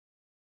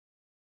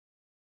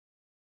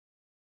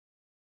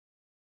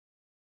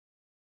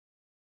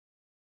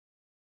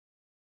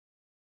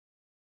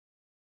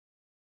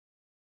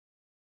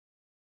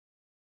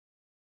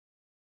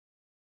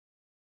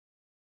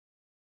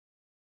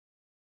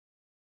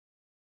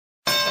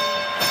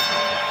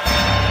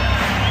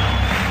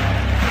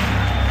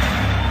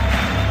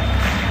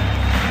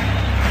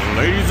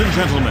and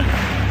gentlemen,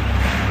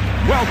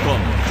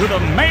 welcome to the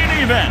main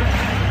event.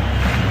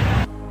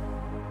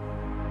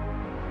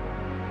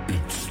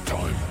 It's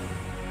time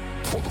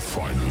for the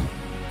final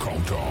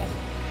countdown.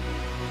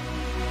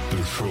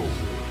 The show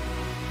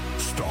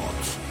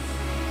starts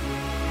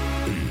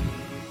in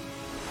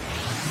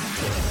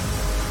 10,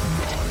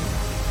 9,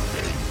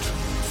 8,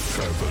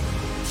 7,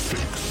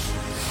 6,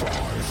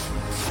 5,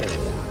 4,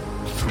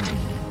 3,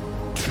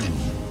 2,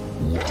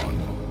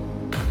 1.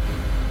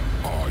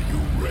 Are you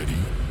ready?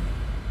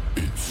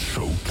 It's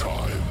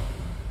showtime.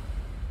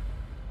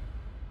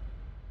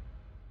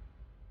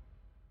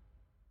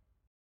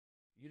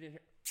 You didn't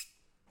hear?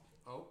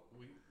 Oh,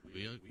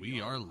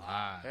 We are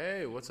live.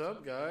 Hey, what's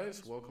up,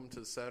 guys? Welcome to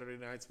the Saturday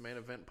Night's Main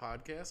Event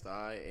Podcast.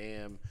 I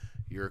am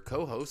your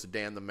co-host,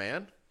 Dan the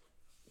Man.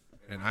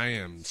 And I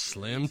am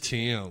Slim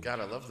Tim. God,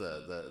 I love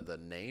the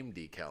name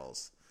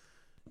decals.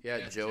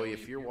 Yeah, Joey,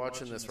 if you're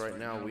watching this right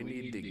now, we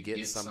need to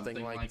get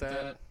something like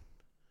that.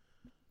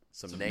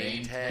 Some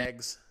name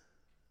tags.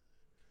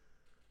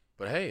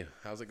 But hey,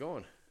 how's it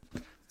going?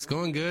 It's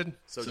going good.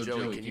 So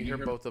Joey, can you hear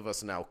both of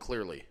us now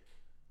clearly?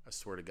 I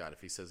swear to God,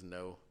 if he says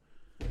no,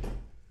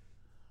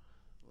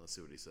 let's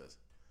see what he says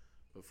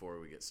before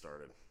we get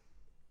started.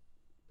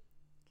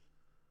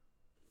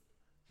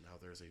 Now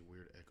there's a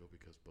weird echo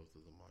because both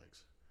of the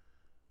mics.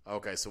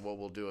 Okay, so what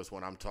we'll do is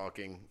when I'm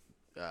talking,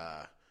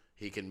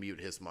 he can mute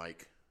his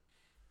mic.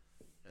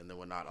 And then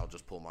when not, I'll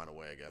just pull mine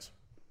away, I guess.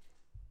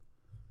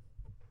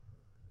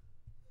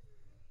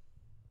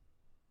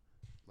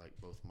 Like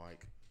both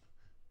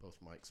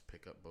mics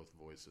pick up both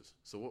voices.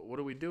 So what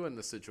do we do in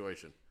this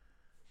situation?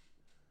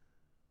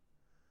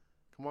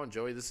 Come on,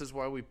 Joey. This is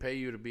why we pay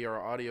you to be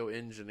our audio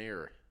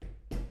engineer.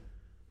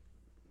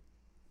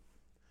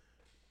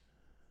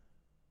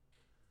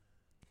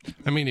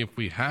 I mean, if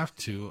we have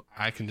to,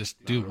 I can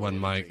just do one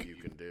mic. You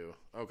can do.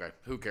 Okay.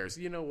 Who cares?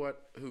 You know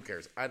what? Who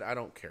cares? I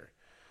don't care.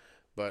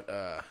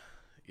 But,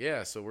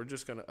 yeah, so we're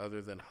just going to,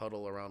 other than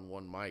huddle around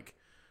one mic,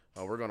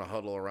 we're going to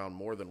huddle around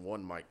more than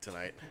one mic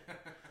tonight.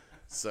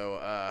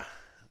 So,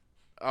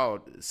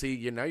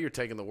 see, now you're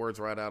taking the words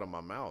right out of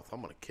my mouth.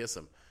 I'm going to kiss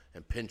him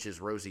and pinch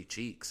his rosy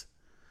cheeks.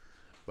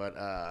 But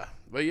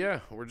yeah,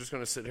 we're just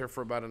going to sit here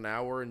for about an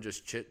hour and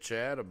just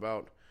chit-chat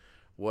about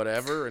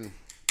whatever and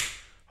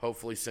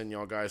hopefully send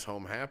y'all guys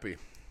home happy.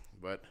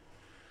 But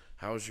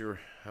how's your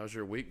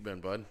week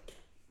been, bud?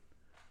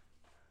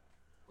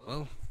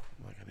 Well,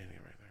 I'm like an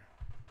idiot right there.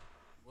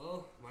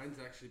 Well, mine's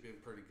actually been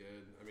pretty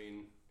good. I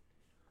mean,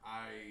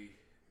 I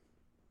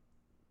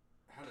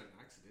had an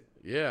accident.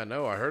 Yeah,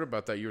 no, I heard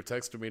about that. You were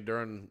texting me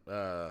during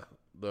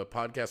the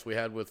podcast we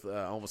had with,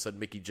 I almost said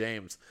Mickey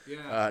James.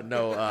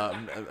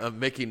 Yeah.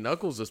 Mickey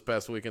Knuckles this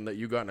past weekend that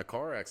you got in a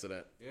car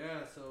accident.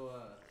 Yeah, so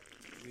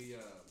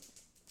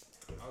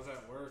I was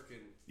at work and...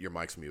 Your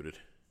mic's muted.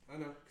 I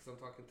know, because I'm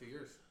talking to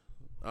yours.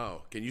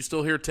 Oh, can you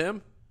still hear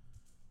Tim?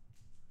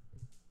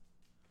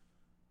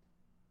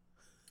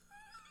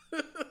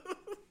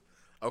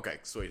 Okay,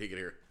 sweet, he can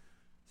hear.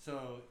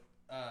 So,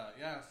 so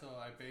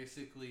I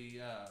basically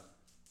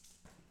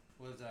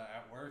was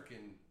at work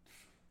and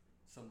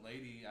some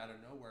lady out of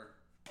nowhere,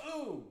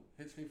 boom,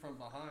 hits me from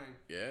behind.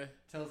 Yeah?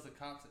 Tells the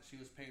cops that she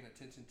was paying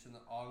attention to the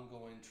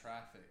ongoing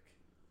traffic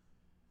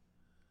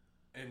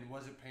and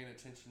wasn't paying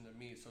attention to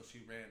me, so she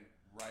ran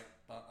right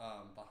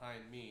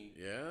behind me.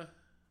 Yeah?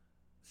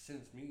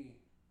 Sends me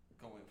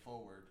going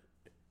forward.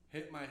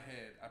 Hit my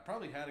head. I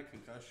probably had a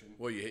concussion.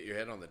 Well, you hit your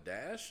head on the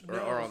dash? Or,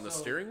 No, or on the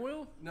steering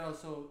wheel? No,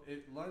 so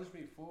it lunged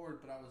me forward,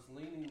 but I was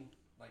leaning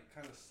like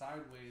kind of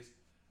sideways.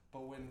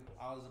 But when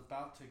I was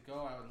about to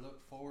go, I would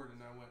look forward,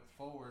 and I went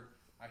forward.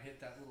 I hit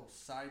that little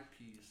side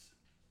piece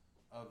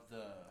of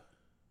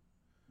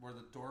where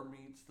the door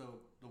meets the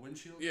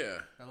windshield. Yeah.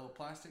 That little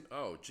plastic.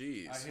 Oh,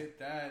 jeez. I hit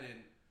that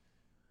and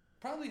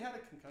probably had a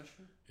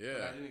concussion. Yeah.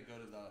 But I didn't go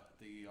to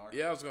the ER.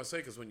 Yeah, I was going to say,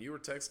 because when you were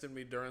texting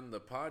me during the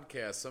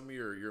podcast, some of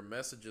your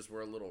messages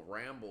were a little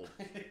rambled.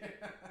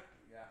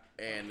 Yeah.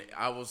 And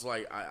I was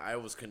like, I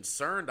was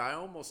concerned. I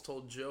almost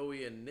told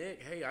Joey and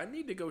Nick, hey, I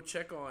need to go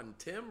check on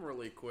Tim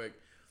really quick.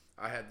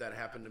 I had that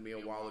happen to me a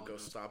while ago.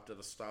 Stopped at a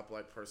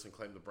stoplight. Person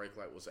claimed the brake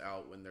light was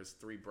out. When there's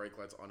 3 brake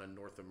lights on a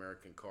North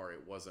American car,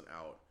 it wasn't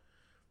out.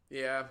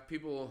 Yeah,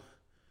 people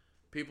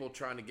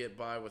trying to get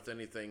by with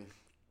anything.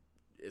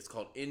 It's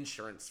called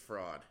insurance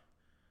fraud.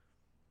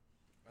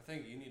 I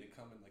think you need to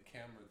come in the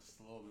camera just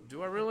a little bit.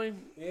 Do I really?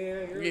 Yeah,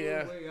 you're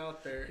a little way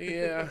out there.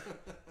 Yeah.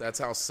 That's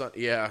how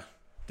yeah.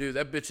 Dude,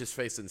 that bitch is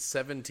facing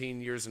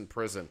 17 years in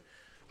prison.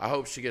 I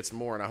hope she gets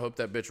more, and I hope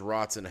that bitch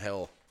rots in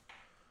hell.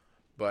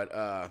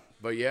 But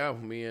yeah,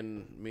 me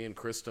and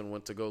Kristen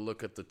went to go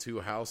look at the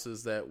 2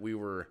 houses that we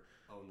were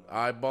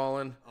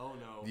eyeballing. Oh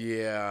no.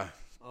 Yeah.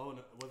 Oh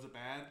no. Was it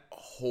bad?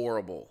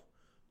 Horrible.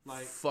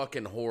 Like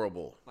fucking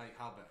horrible. Like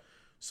how bad?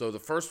 So the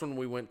first one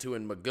we went to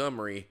in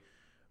Montgomery,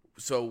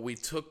 So we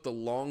took the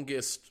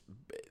longest.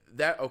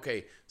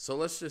 Okay, so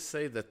let's just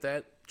say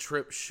that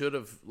trip should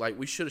have, like,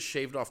 we should have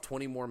shaved off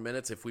 20 more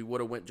minutes if we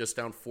would have went just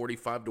down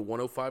 45 to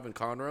 105 in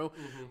Conroe.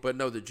 But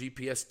no, the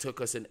GPS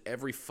took us in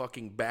every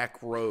fucking back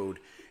road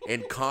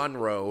in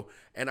Conroe.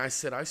 And I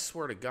said, I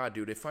swear to God,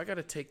 dude, if I got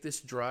to take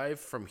this drive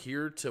from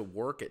here to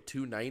work at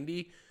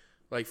 290,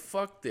 like,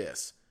 fuck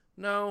this.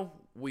 No,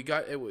 we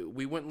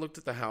went and looked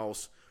at the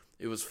house.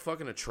 It was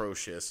fucking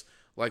atrocious.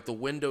 Like, the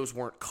windows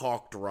weren't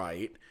caulked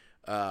right.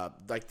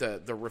 Like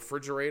the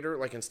refrigerator,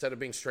 like, instead of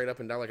being straight up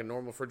and down like a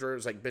normal refrigerator, it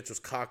was like, bitch was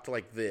cocked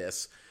like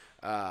this.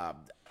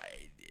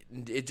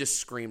 It just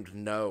screamed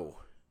no.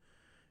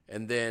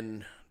 And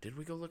then, did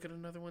we go look at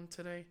another one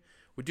today?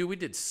 We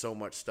did so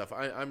much stuff.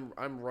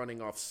 I'm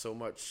running off so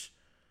much,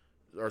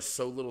 or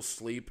so little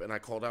sleep, and I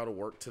called out of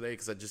work today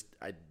because I just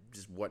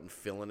wasn't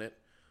feeling it.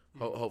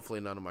 Hopefully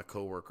none of my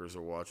coworkers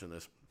are watching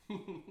this.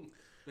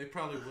 They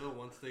probably will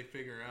once they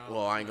figure out.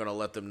 Well, I ain't gonna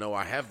let them know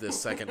I have this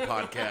second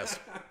podcast.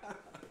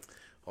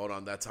 Hold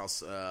on, that's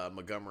how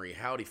Montgomery.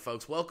 Howdy,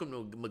 folks. Welcome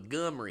to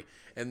Montgomery.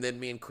 And then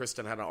me and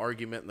Kristen had an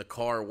argument in the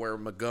car where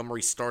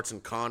Montgomery starts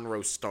and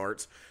Conroe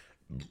starts.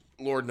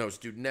 Lord knows,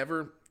 dude,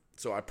 never.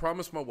 So I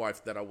promised my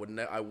wife that I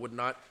would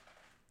not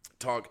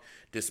talk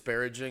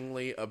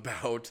disparagingly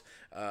about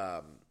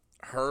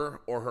her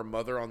or her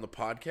mother on the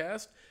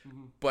podcast,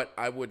 but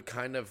I would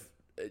kind of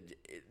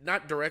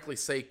not directly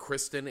say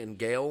Kristen and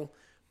Gail,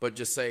 but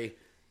just say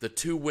the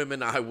two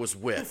women I was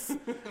with,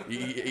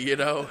 you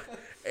know?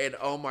 And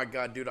oh my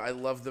God, dude, I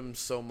love them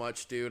so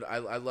much, dude.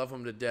 I love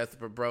them to death.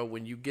 But bro,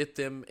 when you get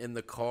them in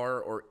the car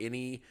or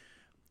any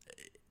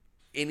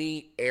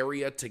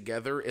area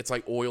together, it's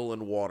like oil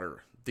and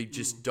water. They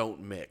just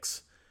don't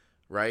mix,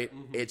 right?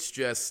 It's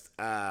just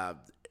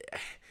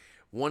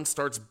one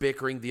starts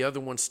bickering, the other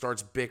one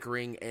starts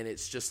bickering, and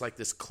it's just like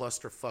this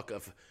clusterfuck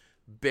of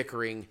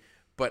bickering.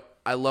 But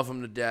I love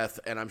them to death,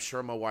 and I'm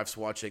sure my wife's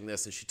watching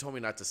this, and she told me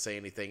not to say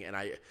anything. And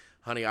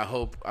honey, I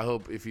hope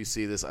if you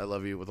see this, I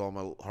love you with all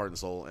my heart and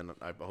soul, and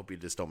I hope you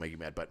just don't make you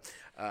mad.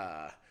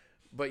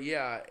 But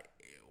yeah,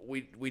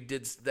 we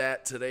did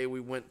that today. We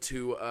went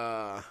to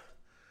I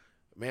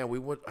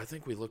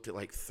think we looked at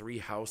like 3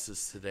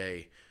 houses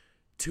today.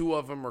 2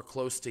 of them are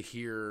close to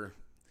here,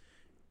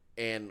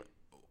 and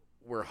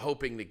we're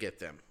hoping to get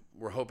them.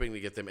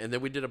 And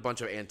then we did a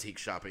bunch of antique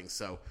shopping.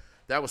 So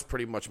that was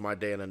pretty much my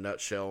day in a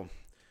nutshell.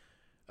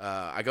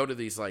 I go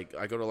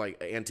to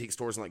antique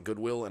stores and like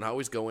Goodwill, and I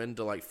always go in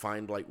to like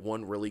find like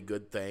one really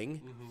good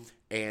thing.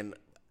 And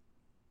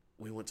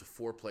we went to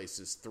 4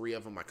 places. 3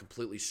 of them I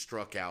completely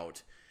struck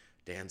out.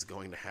 Dan's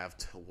going to have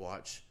to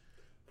watch.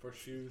 For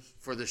shoes?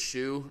 For the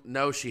shoe?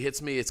 No, she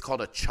hits me. It's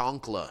called a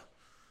chancla.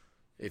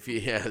 If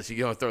you're going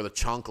to throw the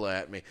chancla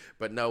at me.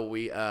 But no,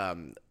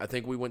 I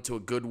think we went to a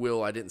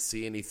Goodwill. I didn't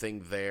see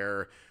anything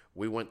there.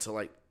 We went to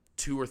like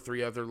 2 or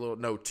 3 other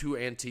 2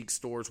 antique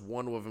stores.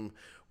 One of them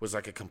was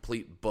like a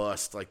complete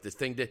bust. Like the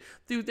thing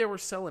dude, they were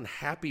selling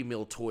Happy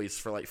Meal toys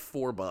for like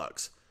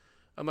 $4.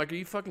 I'm like, are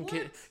you fucking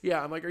kidding?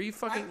 Yeah, I'm like, are you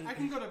fucking? I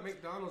can go to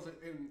McDonald's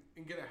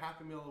and get a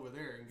Happy Meal over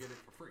there and get it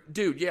for free.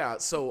 Dude, yeah.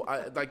 So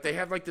they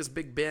have like this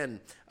big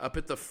bin up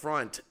at the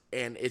front,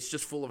 and it's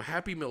just full of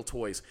Happy Meal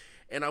toys.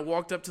 And I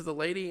walked up to the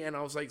lady, and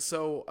I was like,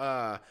 so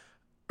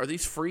are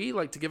these free,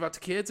 like to give out to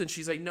kids? And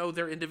she's like, no,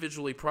 they're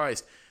individually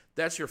priced.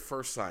 That's your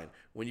first sign.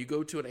 When you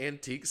go to an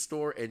antique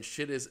store and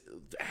shit is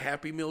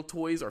Happy Meal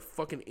toys are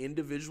fucking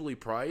individually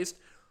priced,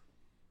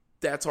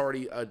 that's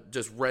already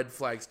just red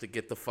flags to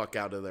get the fuck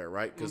out of there,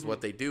 right? Because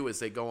what they do is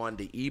they go on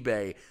to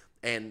eBay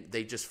and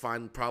they just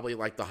find probably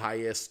like the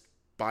highest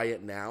buy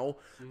it now.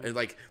 And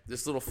like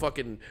this little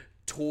fucking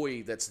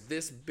toy that's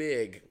this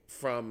big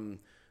from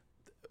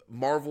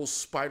Marvel's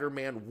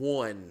Spider-Man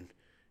 1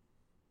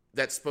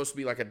 that's supposed to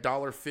be like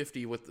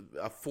 $1.50 with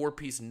a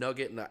 4-piece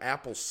nugget and an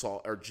apple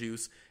salt or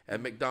juice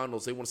at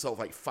McDonald's. They want to sell it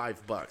for like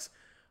 $5.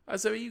 I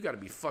said, you got to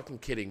be fucking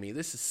kidding me.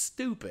 This is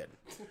stupid.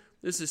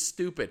 This is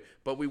stupid.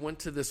 But we went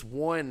to this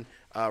one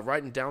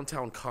right in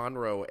downtown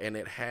Conroe, and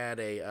it had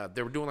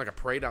they were doing like a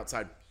parade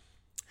outside.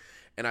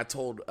 And I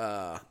told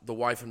the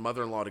wife and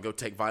mother-in-law to go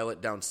take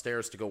Violet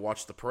downstairs to go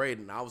watch the parade.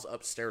 And I was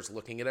upstairs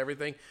looking at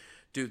everything.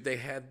 Dude, they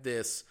had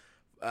this,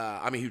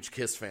 I'm a huge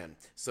Kiss fan.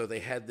 So they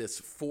had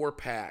this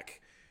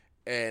 4-pack,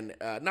 and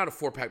not a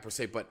 4-pack per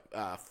se,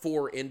 but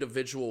 4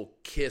 individual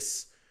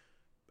Kiss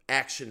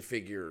action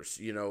figures.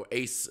 You know,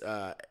 Ace,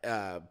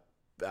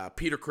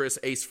 Peter Criss,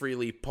 Ace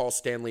Frehley, Paul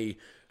Stanley,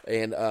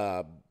 and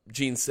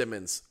Gene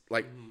Simmons.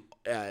 Like,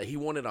 he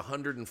wanted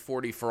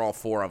 $140 for all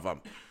 4 of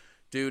them.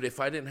 Dude, if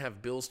I didn't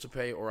have bills to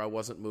pay or I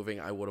wasn't moving,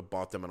 I would have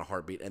bought them in a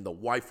heartbeat, and the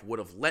wife would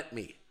have let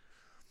me.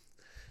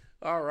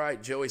 All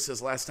right, Joey says,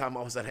 last time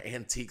I was at an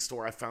antique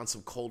store, I found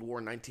some Cold War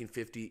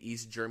 1950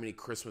 East Germany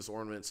Christmas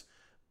ornaments.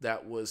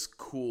 That was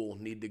cool.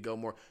 Need to go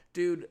more.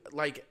 Dude,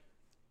 like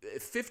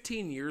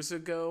 15 years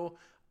ago,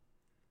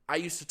 I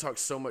used to talk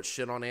so much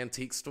shit on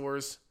antique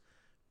stores.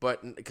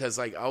 But because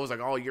like I was like,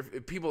 oh, you're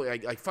people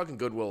like fucking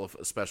Goodwill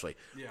especially.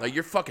 Yeah. Like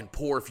you're fucking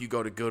poor if you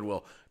go to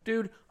Goodwill.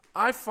 Dude,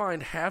 I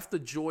find half the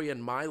joy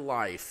in my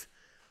life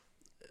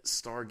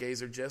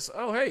Stargazer Jess.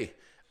 Oh, hey,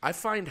 I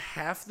find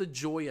half the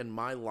joy in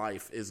my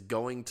life is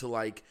going to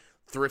like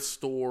thrift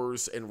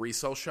stores and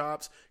resale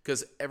shops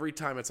because every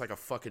time it's like a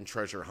fucking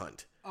treasure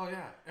hunt. Oh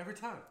yeah, every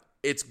time.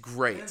 It's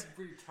great.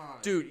 Every time.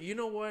 Dude, you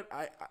know what?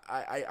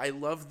 I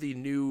love the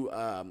new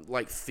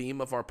like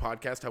theme of our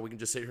podcast, how we can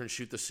just sit here and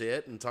shoot the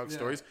shit and talk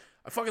stories.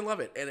 I fucking love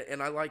it.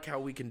 And I like how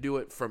we can do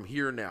it from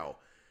here now.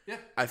 Yeah.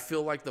 I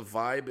feel like the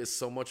vibe is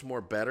so much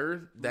more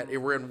better that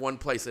we're in one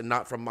place and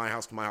not from my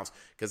house to my house.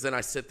 Because then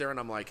I sit there and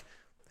I'm like,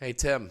 hey,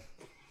 Tim,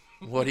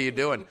 what are you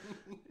doing?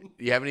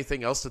 You have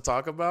anything else to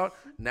talk about?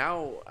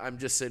 Now I'm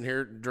just sitting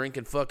here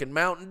drinking fucking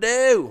Mountain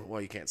Dew.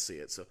 Well, you can't see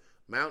it. So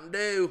Mountain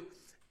Dew.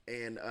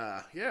 And,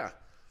 yeah.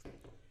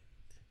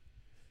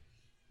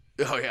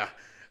 Oh,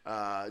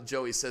 yeah.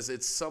 Joey says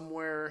it's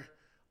somewhere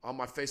on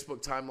my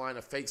Facebook timeline,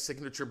 a fake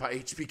signature by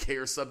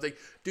HBK or something.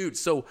 Dude,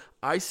 so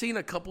I seen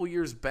a couple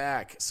years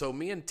back. So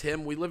me and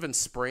Tim, we live in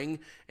Spring,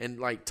 and,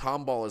 like,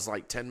 Tomball is,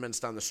 like, 10 minutes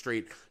down the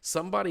street.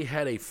 Somebody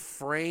had a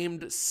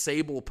framed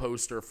Sable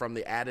poster from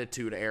the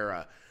Attitude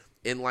Era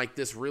in, like,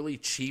 this really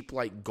cheap,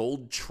 like,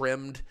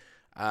 gold-trimmed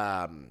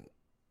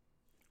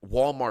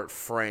Walmart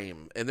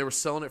frame, and they were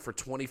selling it for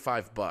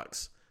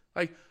 $25.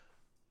 Like,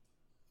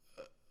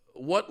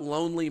 what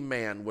lonely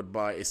man would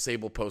buy a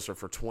Sable poster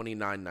for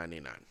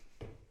 $29.99?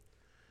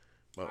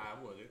 Well,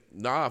 I wouldn't.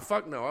 Nah,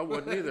 fuck no, I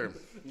wouldn't either.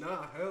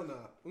 Nah, hell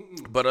nah.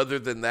 But other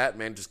than that,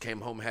 man, just came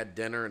home, had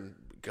dinner, and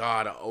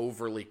God, an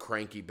overly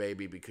cranky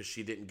baby because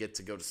she didn't get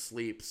to go to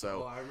sleep.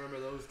 So, Oh, I remember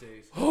those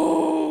days.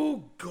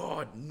 oh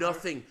God,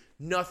 nothing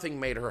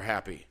made her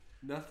happy.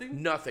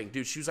 Nothing? Nothing.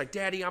 Dude, she was like,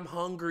 Daddy, I'm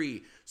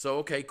hungry. So,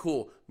 okay,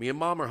 cool. Me and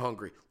Mom are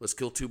hungry. Let's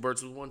kill two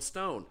birds with one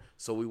stone.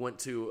 So we went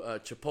to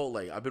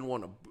Chipotle. I've been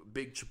wanting a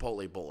big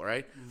Chipotle bowl,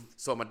 right?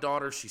 So my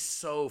daughter, she's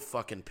so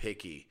fucking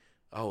picky.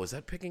 Oh, is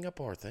that picking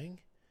up our thing?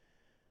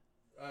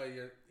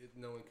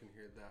 No one can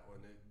hear that one.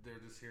 They're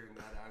just hearing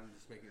that. I'm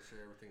just making sure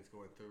everything's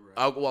going through right.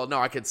 Oh, well, no,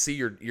 I can see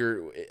your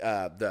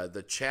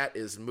the chat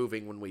is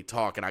moving when we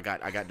talk, and I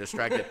got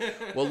distracted.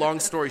 Well, long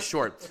story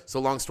short,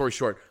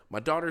 my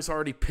daughter's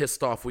already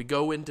pissed off. We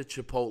go into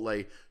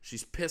Chipotle.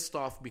 She's pissed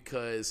off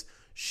because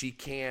she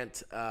can't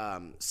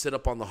sit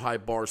up on the high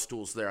bar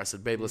stools there. I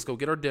said, babe, let's go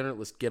get our dinner.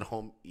 Let's get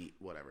home, eat,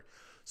 whatever.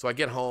 So I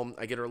get home.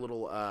 I get her a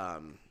little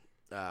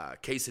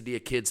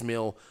quesadilla kids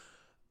meal.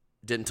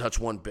 Didn't touch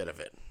one bit of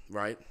it,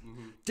 right?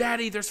 Mm-hmm.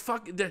 Daddy,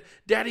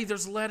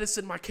 there's lettuce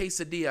in my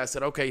quesadilla. I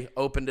said, okay,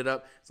 opened it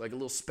up. It's like a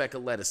little speck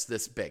of lettuce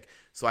this big.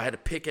 So I had to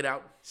pick it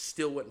out.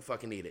 Still wouldn't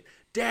fucking eat it.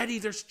 Daddy,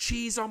 there's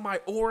cheese on my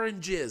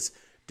oranges.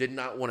 Did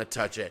not want to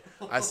touch it.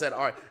 I said,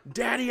 all right.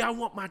 Daddy, I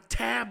want my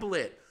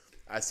tablet.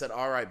 I said,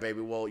 all right,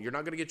 baby. Well, you're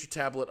not going to get your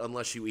tablet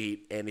unless you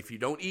eat. And if you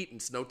don't eat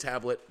and it's no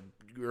tablet,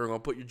 you're going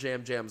to put your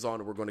jams on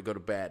and we're going to go to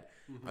bed.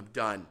 Mm-hmm. I'm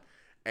done.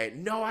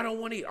 And no, I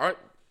don't want to eat. All right,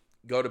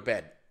 go to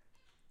bed.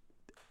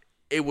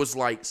 It was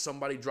like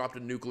somebody dropped a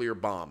nuclear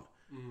bomb.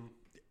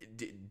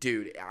 Mm-hmm.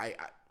 Dude, I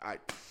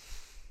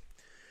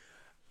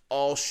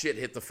all shit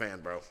hit the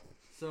fan, bro.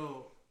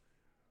 So,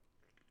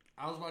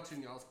 I was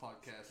watching y'all's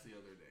podcast the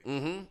other day.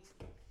 Mm-hmm.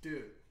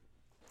 Dude.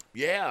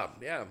 Yeah.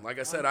 Like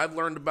I said, I've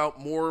learned about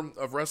more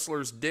of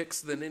wrestlers'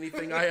 dicks than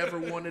anything I ever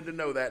wanted to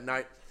know that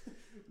night.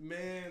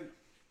 Man,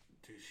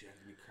 dude, she had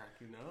me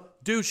cracking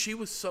up. Dude, she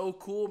was so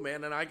cool,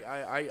 man, and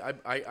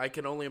I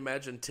can only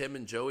imagine Tim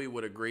and Joey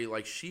would agree.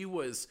 Like she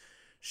was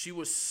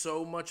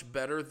so much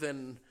better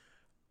than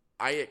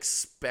I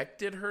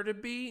expected her to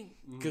be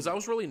because I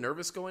was really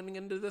nervous going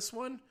into this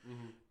one.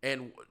 Mm-hmm.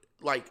 And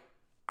like,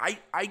 I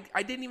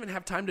didn't even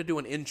have time to do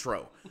an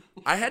intro.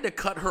 I had to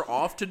cut her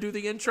off to do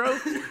the intro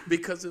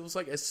because it was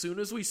like, as soon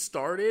as we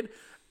started,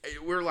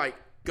 we're like,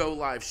 go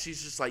live.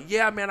 She's just like,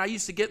 yeah, man, I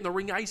used to get in the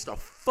ring. I used to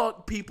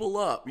fuck people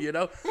up, you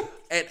know?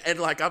 and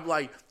like, I'm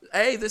like,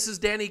 hey, this is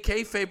Danny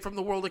Kayfabe from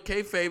the world of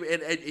Kayfabe.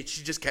 And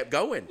she just kept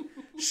going.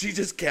 She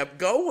just kept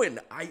going.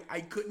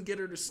 I couldn't get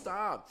her to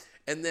stop.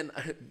 And then,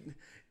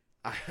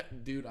 I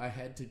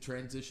had to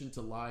transition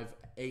to live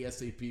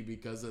ASAP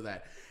because of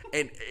that.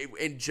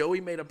 And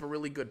Joey made up a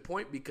really good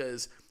point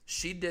because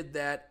she did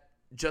that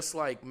just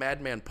like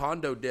Madman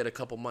Pondo did a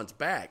couple months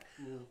back.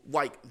 Yeah.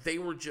 Like, they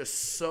were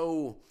just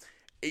so...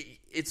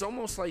 It's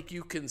almost like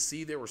you can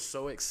see they were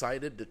so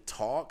excited to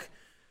talk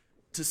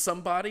to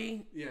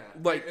somebody. Yeah.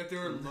 Like, if they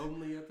were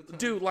lonely at the time.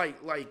 Dude,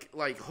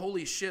 like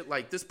holy shit,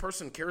 like this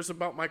person cares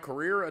about my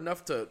career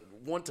enough to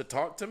want to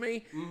talk to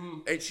me. Mm-hmm.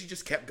 And she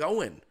just kept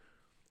going.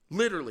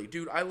 Literally,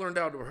 dude, I learned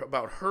out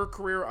about her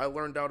career. I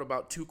learned out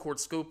about Two Court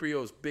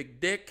Scorpio's big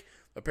dick.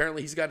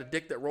 Apparently he's got a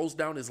dick that rolls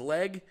down his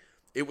leg.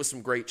 It was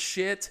some great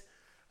shit.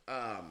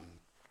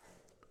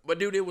 But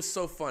dude, it was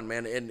so fun,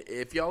 man. And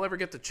if y'all ever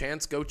get the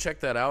chance, go check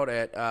that out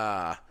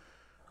at,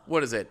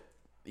 what is it?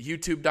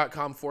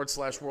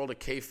 YouTube.com/World of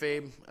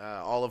Kayfabe.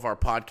 All of our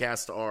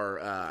podcasts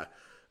are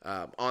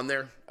on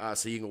there,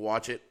 so you can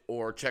watch it.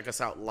 Or check us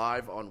out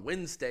live on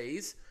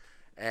Wednesdays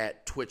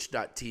at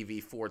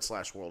twitch.tv/World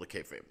of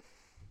Kayfabe.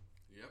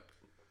 Yep.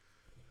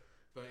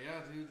 But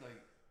yeah, dude,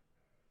 like,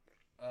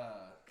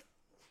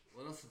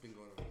 what else has been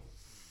going on?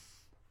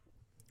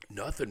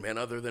 Nothing, man,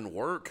 other than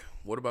work.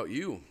 What about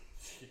you?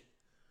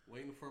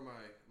 Waiting for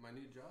my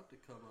new job to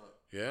come up.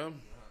 Yeah?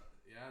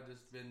 Yeah,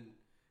 just been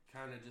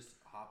kind of just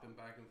hopping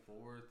back and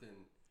forth and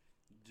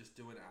just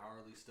doing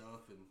hourly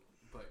stuff.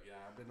 But yeah,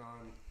 I've been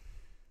on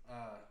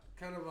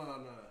kind of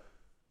on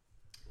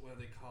what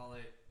do they call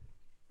it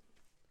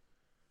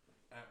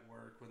at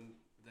work when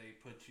they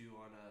put you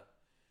on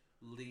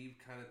a leave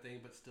kind of thing,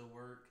 but still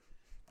work.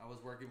 I was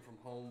working from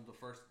home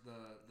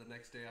the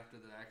next day after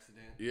the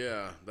accident.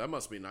 Yeah, that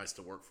must be nice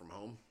to work from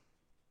home.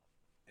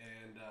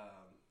 And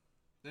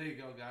there you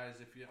go, guys.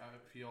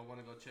 If y'all want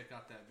to go check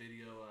out that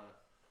video.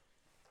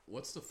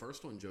 What's the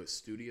first one, Joey?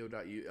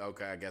 Studio.u.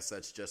 Okay, I guess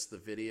that's just the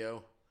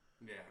video.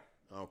 Yeah.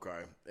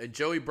 Okay. And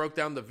Joey broke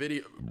down the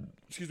video.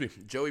 Excuse me.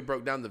 Joey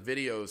broke down the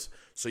videos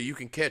so you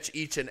can catch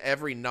each and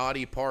every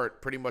naughty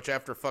part pretty much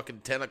after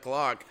fucking 10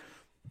 o'clock.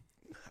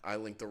 I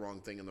linked the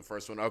wrong thing in the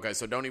first one. Okay,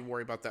 so don't even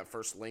worry about that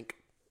first link.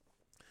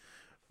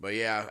 But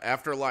yeah,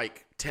 after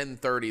like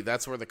 10:30,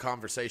 that's where the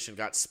conversation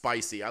got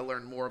spicy. I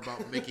learned more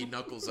about Mickey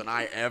Knuckles than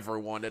I ever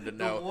wanted to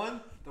know.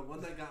 The one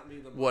that got me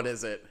the most. What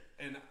is it?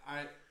 And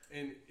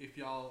if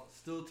y'all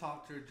still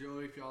talk to her,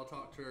 Joey, if y'all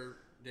talk to her,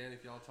 Dan,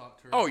 if y'all talk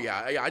to her. Oh yeah,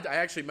 I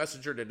actually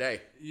messaged her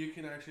today. You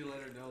can actually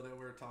let her know that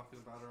we're talking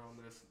about her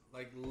on this.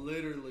 Like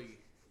literally,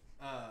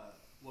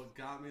 what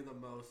got me the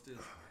most is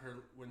her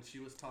when she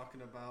was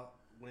talking about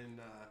when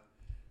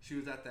she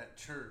was at that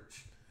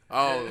church.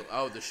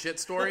 Oh, the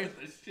shit story?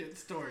 The shit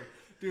story.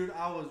 Dude,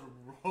 I was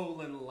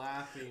rolling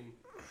laughing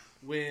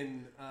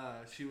when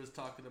she was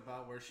talking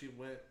about where she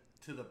went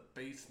to the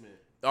basement.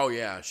 Oh,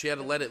 yeah. She had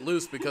to let it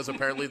loose because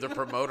apparently the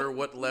promoter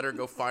wouldn't let her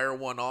go fire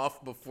one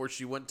off before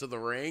she went to the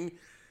ring.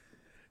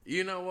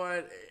 You know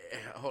what?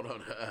 Hold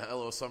on.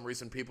 Hello, some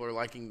reason people are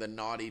liking the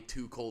naughty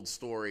Too Cold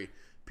story.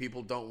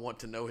 People don't want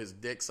to know his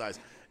dick size.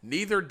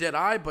 Neither did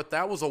I, but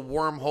that was a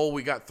wormhole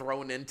we got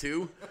thrown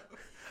into.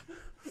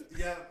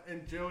 Yeah,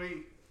 and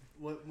Joey...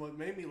 What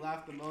made me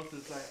laugh the most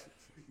is that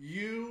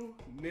you,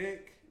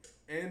 Nick,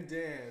 and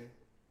Dan,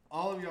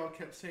 all of y'all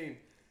kept saying,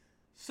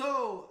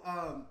 so,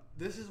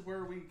 this is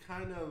where we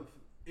kind of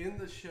end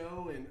the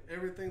show and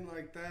everything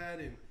like that.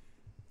 And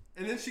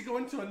then she go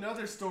into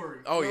another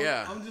story. Oh,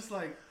 yeah. I'm just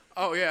like...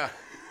 Oh, yeah.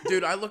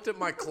 Dude, I looked at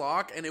my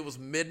clock, and it was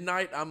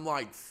midnight. I'm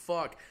like,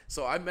 fuck.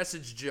 So I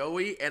messaged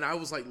Joey, and I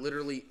was like,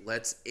 literally,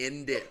 let's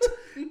end it.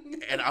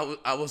 And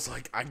I was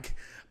like,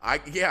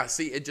 yeah,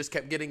 see, it just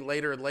kept getting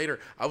later and later.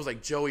 I was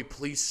like, Joey,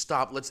 please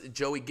stop.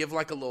 Joey, give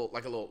like a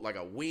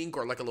wink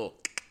or like a little,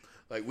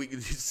 like we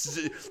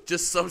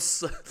just some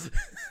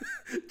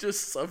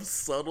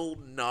subtle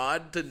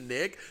nod to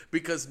Nick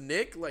because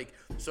Nick, like,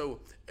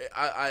 so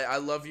I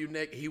love you,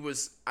 Nick.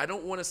 I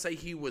don't want to say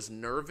he was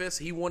nervous.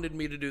 He wanted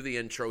me to do the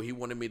intro. He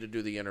wanted me to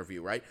do the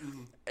interview, right?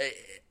 Mm-hmm.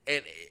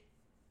 And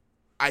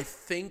I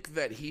think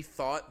that he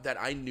thought that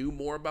I knew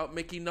more about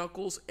Mickey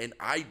Knuckles, and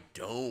I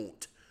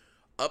don't.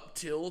 Up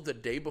till the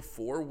day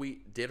before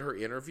we did her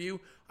interview,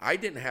 I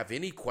didn't have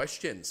any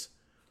questions.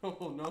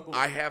 Oh, no.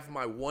 I have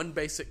my one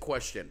basic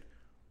question.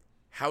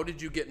 How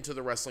did you get into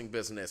the wrestling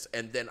business?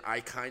 And then I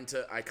kind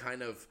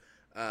of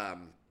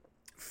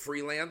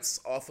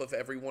freelance off of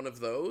every one of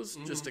those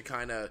just to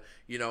kind of,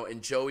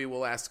 and Joey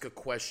will ask a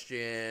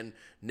question,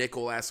 Nick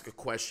will ask a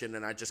question,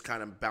 and I just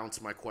kind of bounce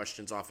my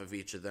questions off of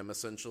each of them,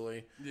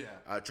 essentially.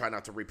 Yeah. Try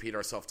not to repeat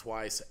ourselves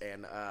twice.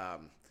 And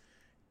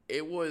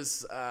it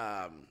was...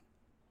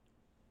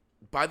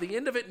 by the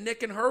end of it,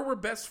 Nick and her were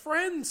best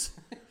friends.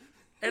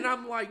 And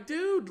I'm like,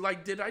 dude,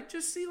 like, did I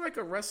just see, like,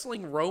 a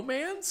wrestling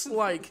romance?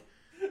 Like...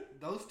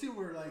 Those two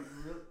were, like,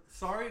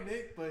 sorry,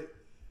 Nick, but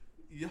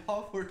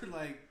y'all were,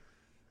 like...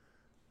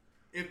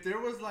 If there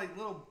was, like,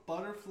 little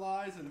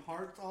butterflies and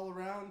hearts all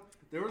around,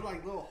 there were,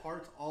 like, little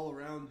hearts all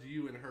around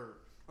you and her.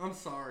 I'm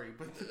sorry,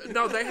 but...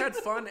 No, they had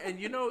fun,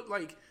 and,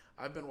 like...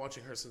 I've been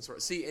watching her since...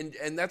 See,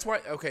 and that's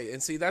why... Okay,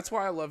 and see, that's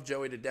why I love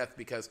Joey to death,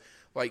 because,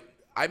 like...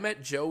 I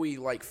met Joey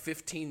like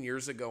 15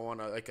 years ago on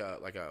a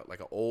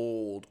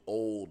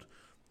old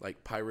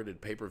like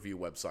pirated pay-per-view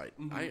website.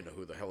 Mm-hmm. I didn't know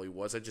who the hell he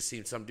was. I just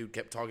seen some dude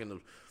kept talking to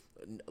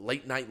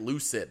Late Night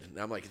Lucid, and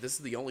I'm like, this is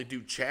the only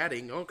dude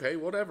chatting. Okay,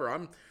 whatever.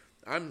 I'm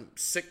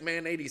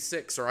Sickman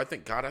 86, or I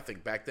think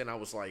back then I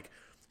was like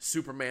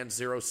Superman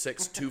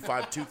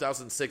 0625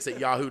 2006 at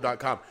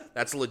yahoo.com.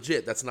 That's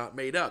legit. That's not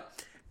made up.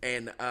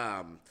 And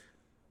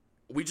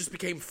we just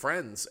became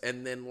friends,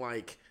 and then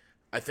like.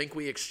 I think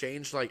we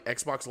exchanged like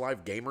Xbox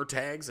Live gamer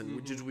tags,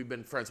 and we've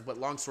been friends. But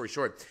long story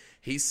short,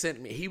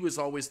 he was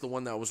always the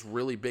one that was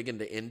really big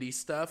into indie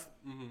stuff.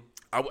 Mm-hmm.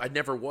 I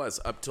never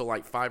was up till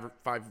like five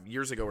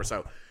years ago or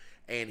so.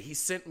 And he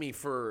sent me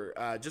for,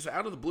 just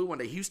out of the blue one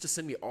day, he used to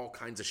send me all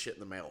kinds of shit in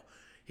the mail.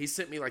 He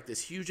sent me like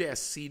this huge ass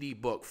CD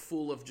book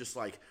full of just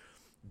like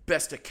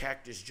best of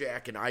Cactus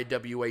Jack and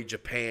IWA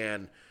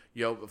Japan,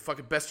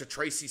 fucking best of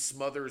Tracy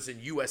Smothers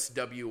and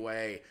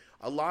USWA.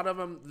 A lot of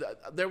them,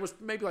 there was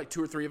maybe like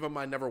 2 or 3 of them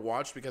I never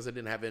watched because I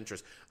didn't have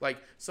interest.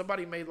 Like,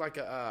 somebody made like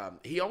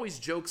he always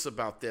jokes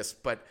about this,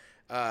 but,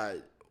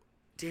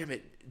 damn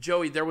it,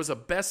 Joey, there was a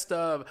best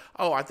of,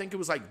 I think it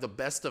was like the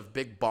best of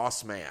Big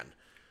Boss Man.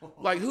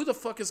 Like, who the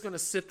fuck is going to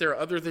sit there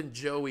other than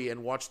Joey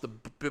and watch the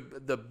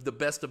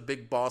best of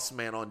Big Boss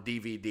Man on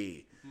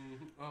DVD?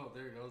 Oh,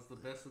 there it goes. The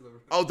best of the...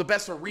 Oh, the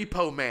best of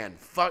Repo Man.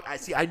 Fuck,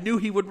 I knew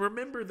he would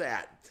remember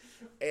that.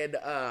 And,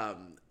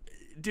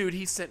 dude,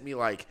 he sent me,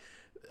 like,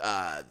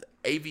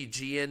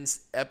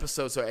 AVGN's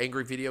episodes, so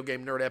Angry Video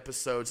Game Nerd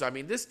episodes. I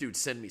mean, this dude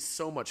sent me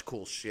so much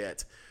cool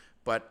shit.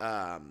 But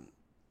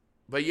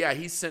yeah,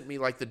 he sent me,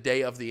 like, the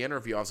day of the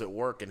interview. I was at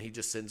work, and he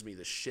just sends me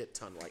the shit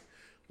ton, like,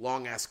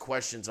 long-ass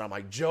questions. And I'm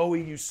like,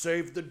 Joey, you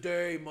saved the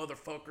day,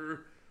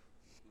 motherfucker.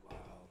 Wow.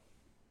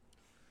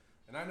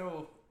 And I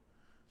know...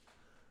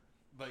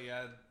 But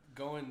yeah,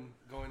 going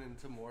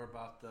into more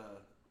about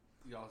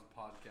y'all's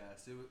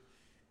podcast,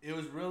 it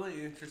was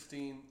really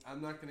interesting.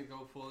 I'm not going to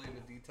go fully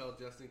into detail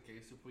just in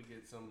case if we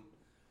get some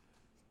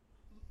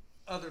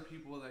other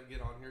people that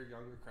get on here,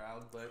 younger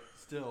crowd, but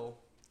still,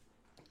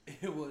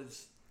 it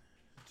was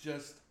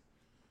just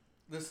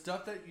the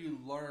stuff that you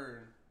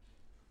learn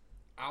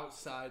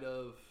outside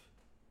of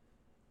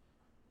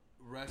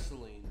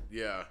wrestling.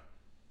 Yeah.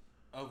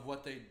 Of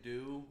what they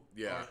do.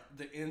 Yeah.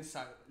 The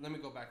inside. Let me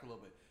go back a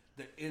little bit.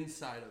 The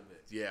inside of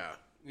it. Yeah.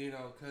 You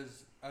know,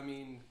 because, I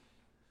mean,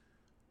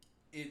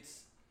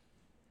 it's...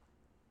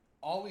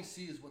 All we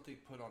see is what they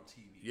put on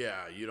TV.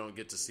 Yeah, you don't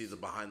get to see the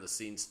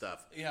behind-the-scenes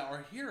stuff. Yeah,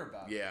 or hear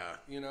about it. Yeah.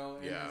 You know?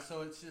 And yeah.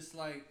 so it's just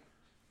like,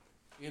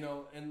 you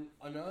know, and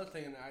another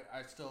thing, and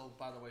I still,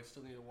 by the way,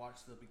 still need to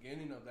watch the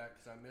beginning of that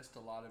because I missed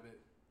a lot of it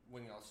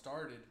when y'all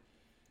started.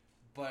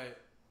 But...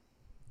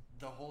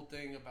 the whole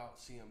thing about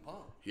CM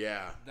Punk.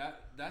 Yeah.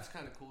 That's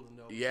kind of cool to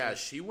know. Yeah,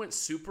 she went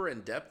super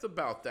in depth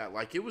about that.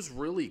 Like, it was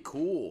really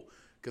cool.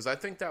 Because I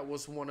think that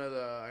was one of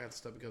the... I got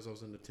stuff because I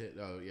was in the...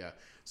 Oh, yeah.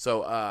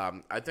 So,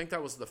 I think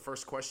that was the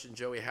first question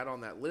Joey had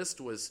on that list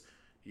was,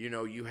 you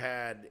know, you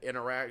had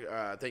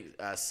I think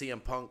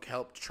CM Punk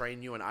helped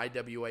train you in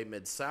IWA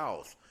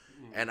Mid-South.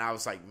 And I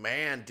was like,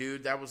 man,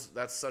 dude,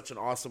 that's such an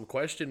awesome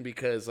question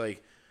because,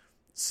 like,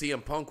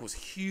 CM Punk was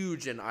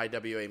huge in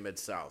IWA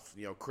Mid-South.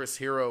 You know, Chris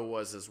Hero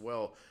was as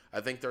well. I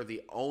think they're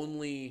the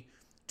only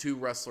two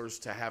wrestlers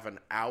to have an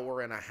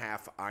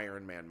hour-and-a-half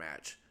Iron Man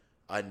match.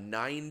 A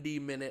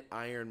 90-minute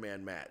Iron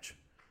Man match.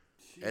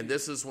 Jeez. And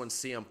this is when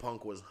CM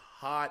Punk was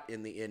hot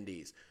in the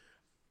indies.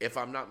 If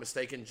I'm not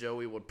mistaken,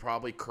 Joey would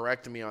probably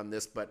correct me on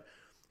this, but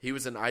he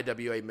was in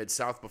IWA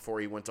Mid-South before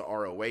he went to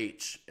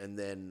ROH. And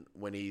then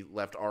when he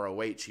left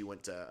ROH, he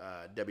went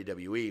to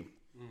WWE.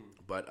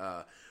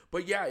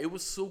 But yeah, it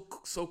was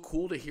so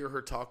cool to hear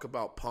her talk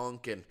about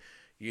Punk, and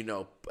you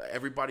know,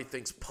 everybody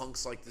thinks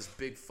Punk's like this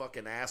big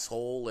fucking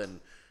asshole, and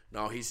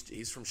no,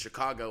 he's from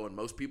Chicago, and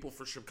most people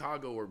from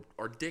Chicago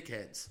are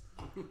dickheads,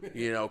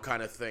 you know,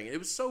 kind of thing. It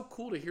was so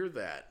cool to hear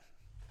that.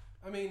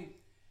 I mean,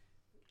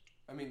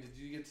 did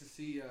you get to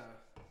see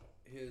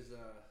his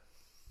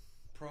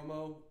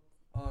promo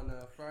on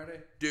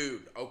Friday?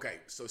 Dude, okay.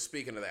 So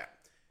speaking of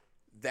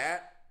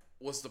that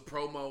was the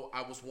promo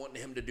I was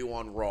wanting him to do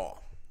on Raw.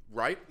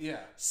 Right?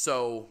 Yeah.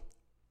 So,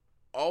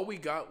 all we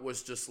got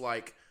was just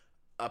like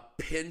a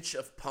pinch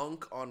of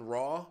Punk on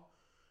Raw.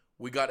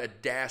 We got a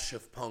dash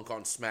of Punk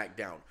on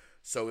SmackDown.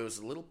 So, it was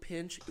a little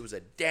pinch. It was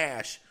a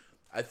dash.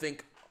 I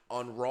think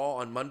on Raw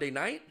on Monday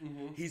night,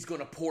 he's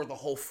going to pour the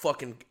whole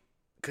fucking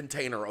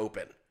container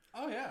open.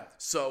 Oh, yeah.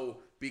 So,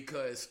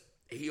 because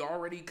he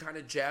already kind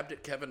of jabbed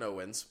at Kevin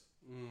Owens.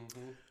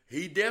 Mm-hmm.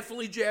 He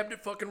definitely jabbed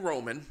at fucking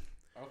Roman.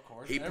 Of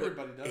course,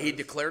 everybody does. He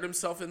declared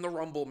himself in the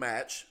Rumble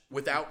match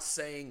without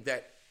saying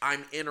that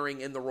I'm entering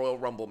in the Royal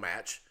Rumble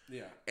match.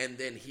 Yeah. And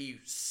then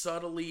he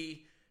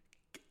subtly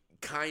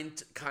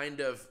kind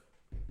of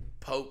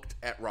poked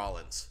at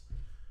Rollins.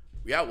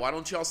 Yeah, why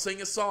don't y'all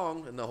sing a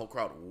song? And the whole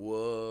crowd, whoa.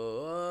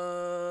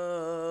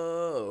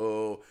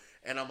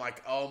 And I'm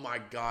like, oh my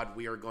God,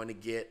 we are going to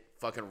get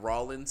fucking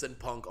Rollins and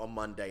Punk on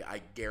Monday.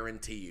 I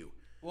guarantee you.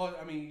 Well,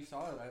 I mean, you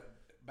saw it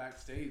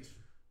backstage.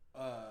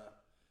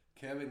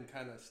 Kevin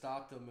kind of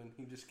stopped him, and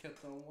he just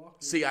kept on walking.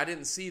 See, I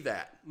didn't see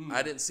that.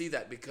 I didn't see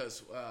that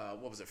because,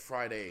 what was it,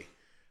 Friday?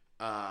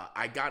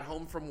 I got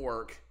home from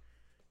work,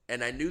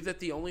 and I knew that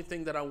the only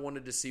thing that I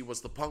wanted to see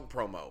was the Punk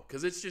promo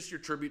because it's just your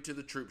tribute to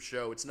the Troop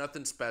show. It's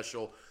nothing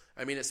special.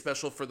 I mean, it's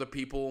special for the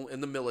people in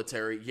the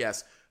military,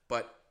 yes,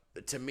 but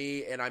to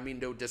me, and I mean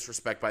no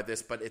disrespect by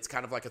this, but it's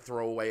kind of like a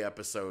throwaway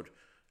episode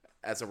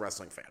as a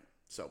wrestling fan.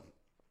 So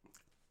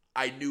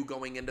I knew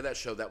going into that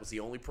show that was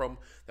the only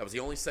that was the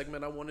only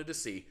segment I wanted to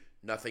see.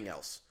 Nothing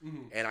else.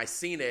 Mm-hmm. And I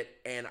seen it,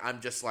 and I'm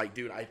just like,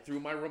 dude, I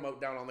threw my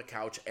remote down on the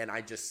couch, and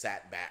I just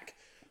sat back.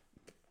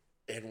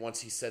 And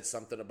once he said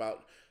something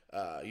about,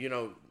 you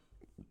know,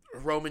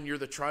 Roman, you're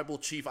the tribal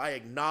chief. I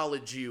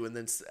acknowledge you. And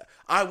then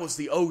I was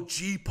the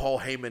OG Paul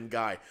Heyman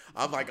guy.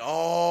 I'm like,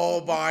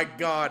 oh, my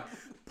God.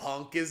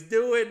 Punk is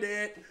doing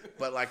it.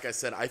 But like I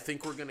said, I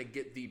think we're going to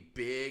get the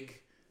big...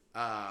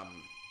 oh,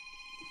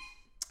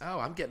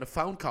 I'm getting a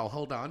phone call.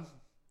 Hold on.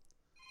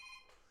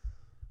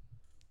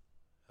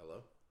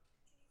 Hello?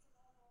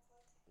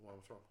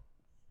 What's wrong?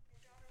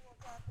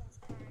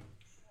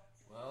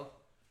 Well...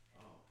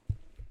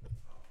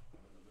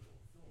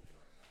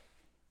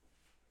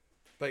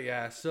 But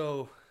yeah,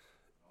 so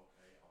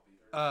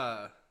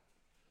Other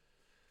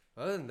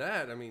than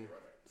that, I mean,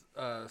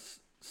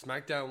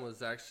 SmackDown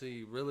was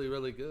actually really,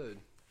 really good.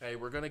 Hey,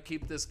 we're going to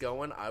keep this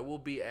going. I will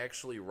be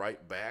actually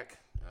right back.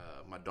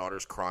 My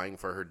daughter's crying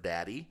for her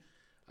daddy.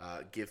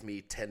 Give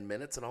me 10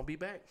 minutes and I'll be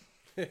back.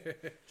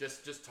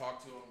 just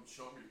talk to him,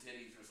 show him your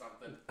titties or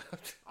something.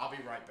 I'll be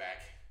right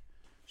back.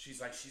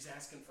 She's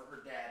asking for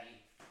her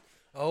daddy.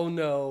 Oh,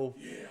 no.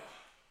 Yeah.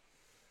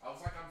 I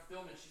was like, I'm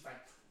filming. She's like,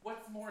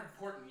 what's more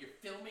important, your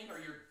filming or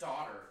your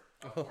daughter?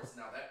 Of course,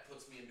 now that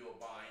puts me into a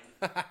bind.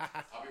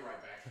 I'll be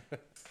right back.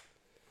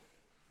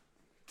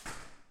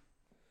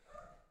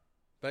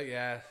 But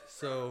yeah,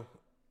 so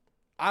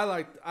I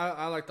liked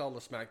all the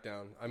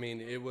SmackDown. I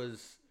mean, it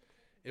was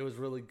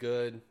really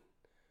good.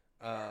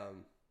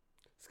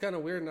 It's kind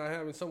of weird not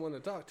having someone to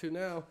talk to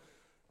now.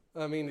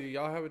 I mean, do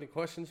y'all have any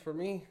questions for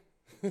me?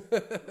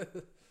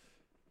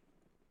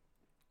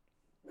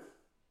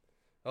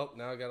 Oh,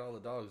 now I got all the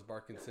dogs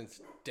barking since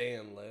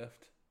Dan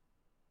left.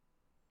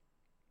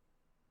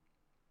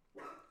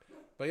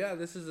 But yeah,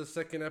 this is the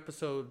second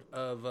episode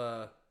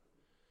of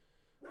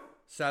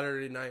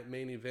Saturday Night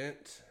Main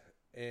Event.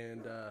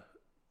 And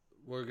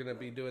we're going to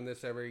be doing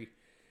this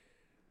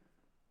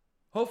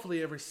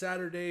hopefully every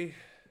Saturday,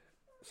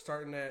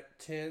 starting at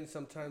 10,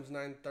 sometimes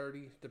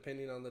 9:30,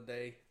 depending on the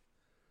day.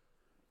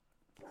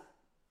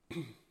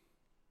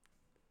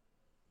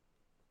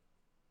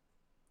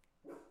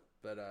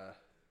 But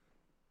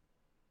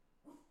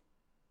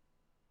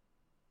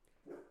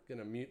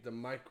gonna mute the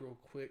mic real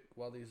quick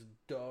while these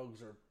dogs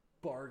are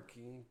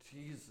barking.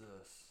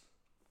 Jesus.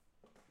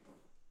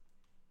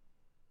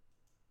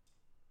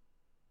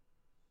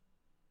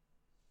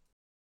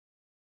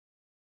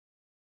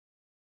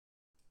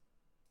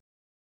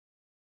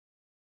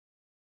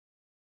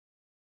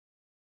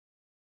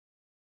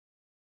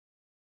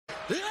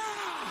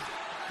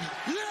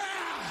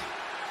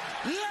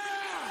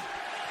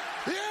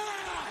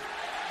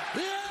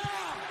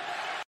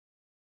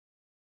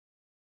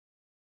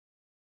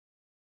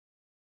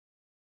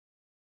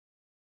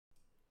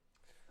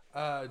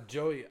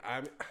 Joey,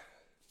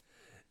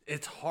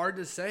 it's hard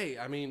to say.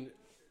 I mean,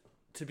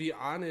 to be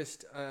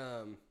honest,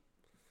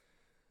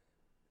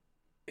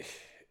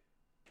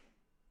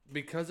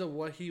 because of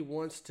what he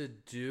wants to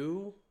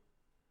do,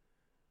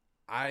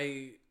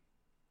 I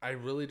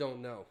really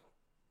don't know.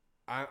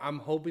 I'm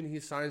hoping he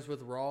signs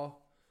with Raw.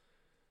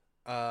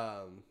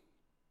 But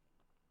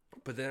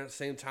then at the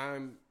same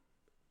time,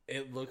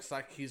 it looks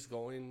like he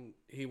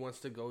wants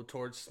to go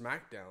towards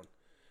SmackDown.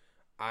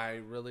 I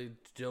really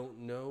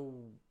don't know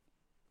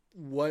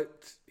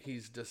what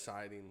he's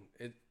deciding.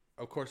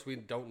 Of course, we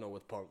don't know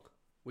with Punk.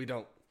 We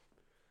don't.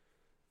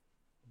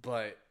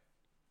 But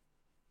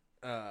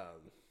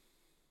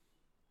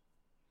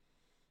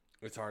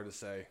it's hard to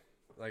say.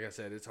 Like I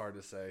said, it's hard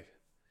to say.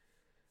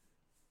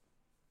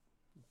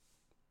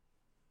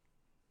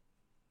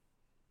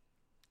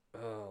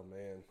 Oh,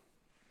 man.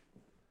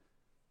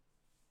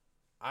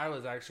 I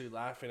was actually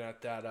laughing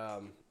at that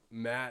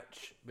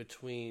match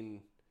between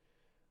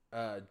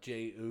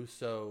Jey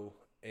Uso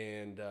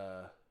and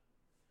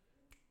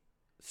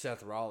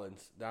Seth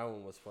Rollins. That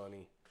one was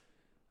funny.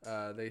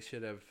 They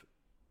should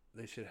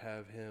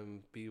have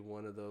him be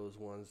one of those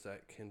ones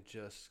that can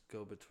just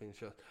go between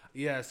shows.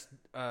 Yes,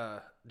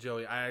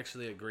 Joey, I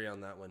actually agree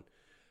on that one.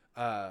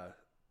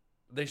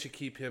 They should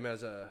keep him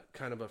as a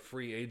kind of a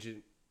free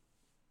agent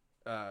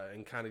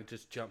and kind of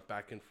just jump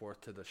back and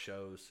forth to the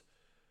shows.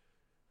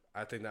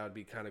 I think that would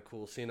be kind of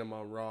cool. Seeing him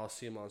on Raw,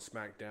 see him on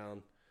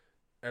SmackDown,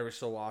 every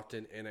so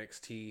often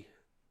NXT.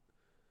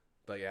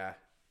 But yeah,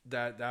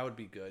 that would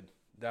be good.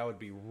 That would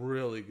be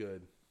really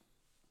good.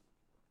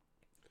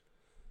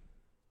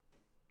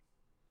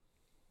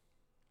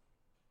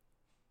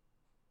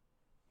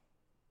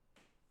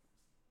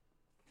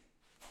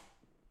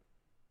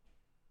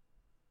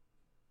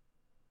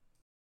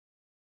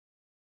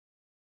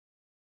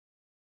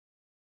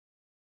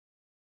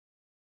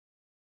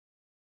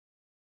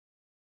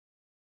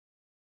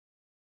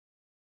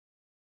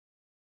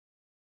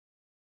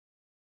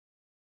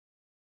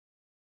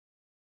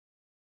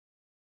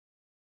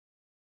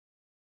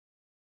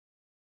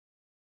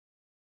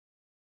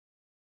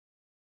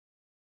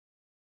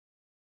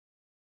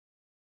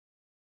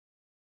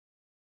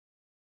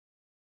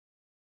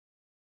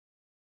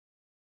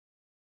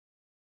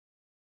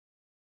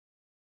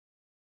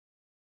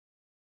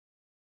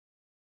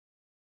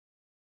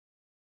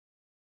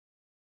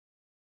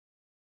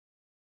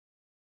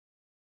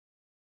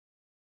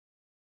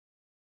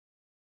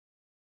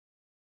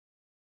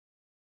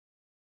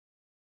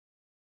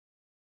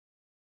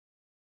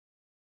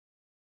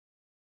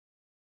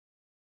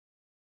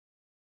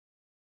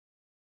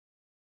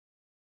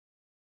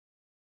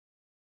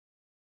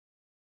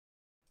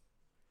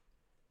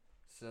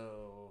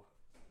 So,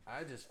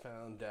 I just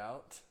found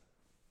out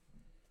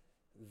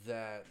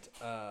that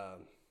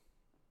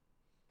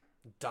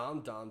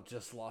Dom Dom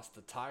just lost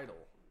the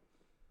title.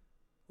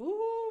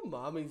 Ooh,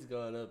 mommy's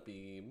gonna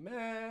be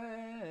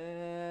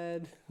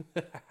mad.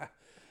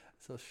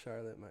 So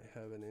Charlotte might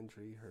have an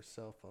injury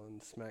herself on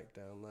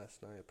SmackDown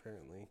last night,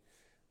 apparently.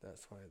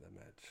 That's why the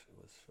match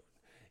was short.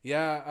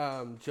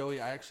 Yeah,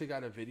 Joey, I actually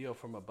got a video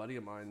from a buddy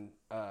of mine,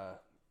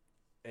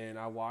 and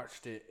I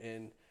watched it,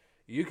 and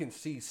you can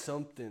see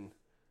something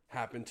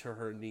happened to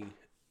her knee,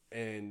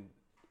 and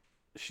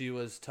she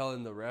was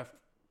telling the ref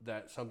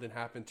that something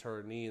happened to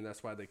her knee, and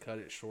that's why they cut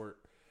it short.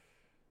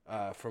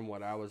 From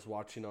what I was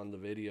watching on the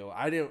video,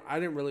 I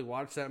didn't really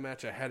watch that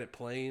match. I had it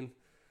playing,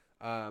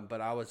 but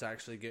I was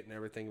actually getting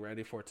everything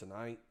ready for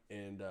tonight,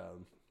 and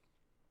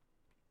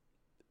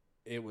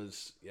it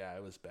was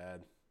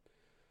bad.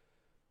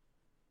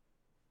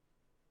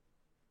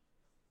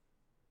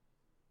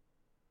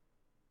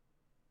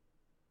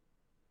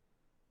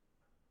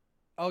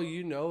 Oh,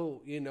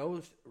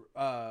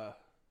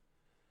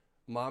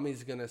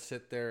 Mommy's gonna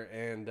sit there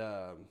and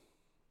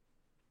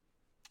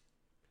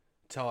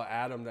tell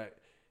Adam that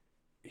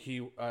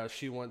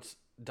she wants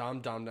Dom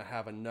Dom to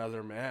have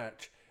another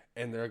match,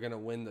 and they're gonna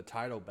win the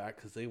title back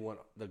because they want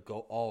the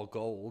all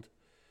gold.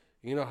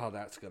 You know how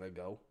that's gonna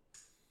go.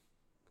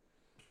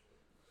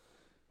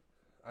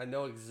 I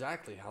know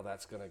exactly how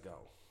that's gonna go,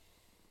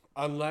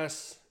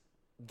 unless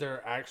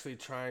they're actually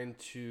trying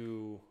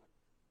to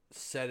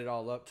set it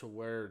all up to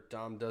where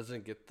Dom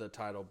doesn't get the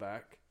title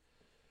back.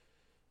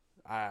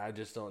 I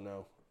just don't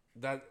know.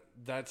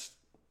 That's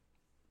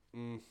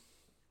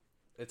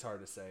it's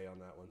hard to say on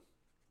that one.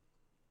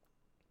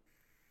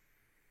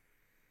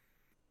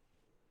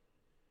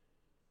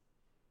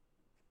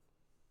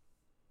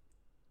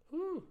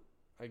 Whew.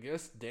 I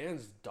guess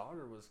Dan's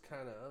daughter was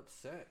kind of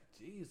upset.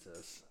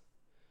 Jesus.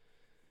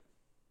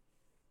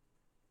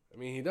 I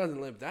mean, he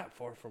doesn't live that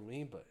far from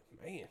me, but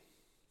man.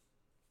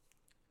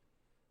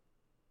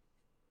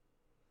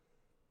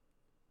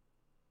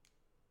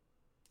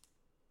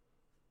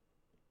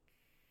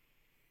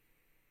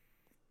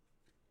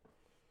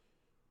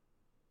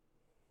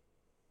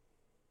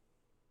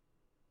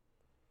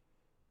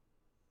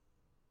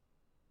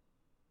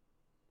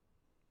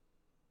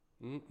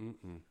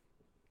 Mm-mm-mm.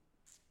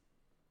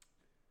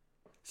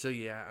 So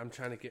yeah, I'm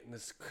trying to get in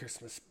this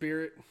Christmas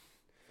spirit.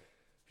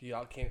 If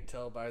y'all can't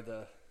tell by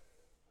the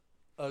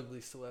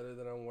ugly sweater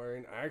that I'm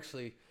wearing, I'm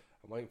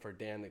waiting for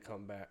Dan to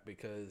come back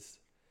because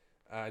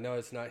I know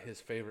it's not his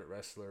favorite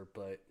wrestler,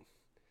 but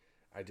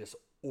I just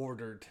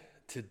ordered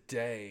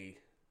today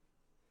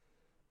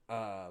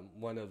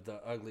one of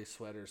the ugly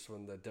sweaters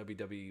from the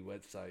WWE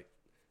website.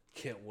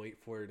 Can't wait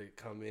for it to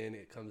come in.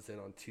 It comes in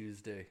on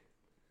Tuesday.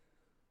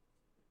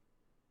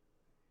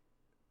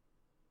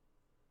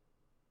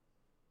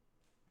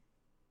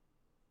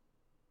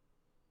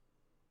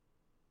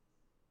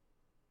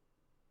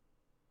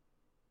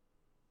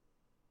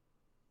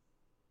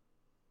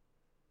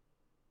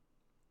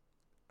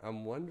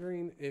 I'm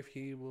wondering if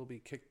he will be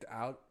kicked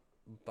out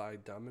by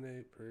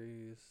Damian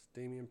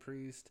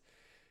Priest,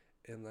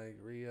 and like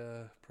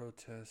Rhea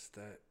protests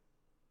that,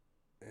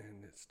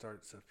 and it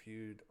starts a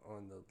feud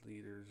on the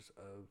leaders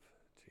of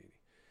JD.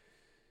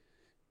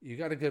 You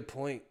got a good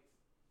point.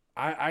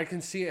 I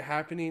can see it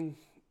happening.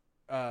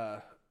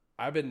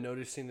 I've been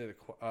noticing it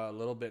a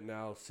little bit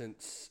now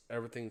since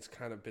everything's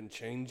kind of been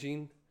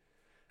changing.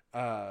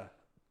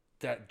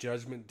 That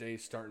Judgment Day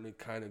starting to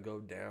kind of go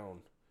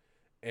down.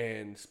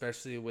 And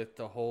especially with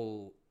the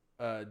whole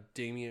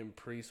Damian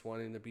Priest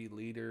wanting to be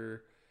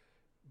leader,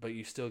 but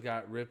you still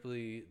got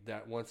Ripley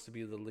that wants to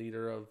be the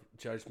leader of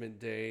Judgment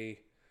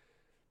Day.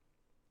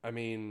 I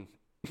mean,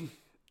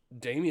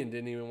 Damian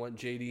didn't even want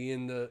JD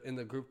in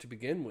the group to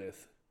begin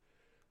with.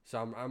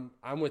 So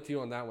I'm with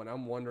you on that one.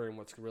 I'm wondering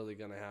what's really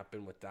going to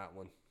happen with that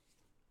one.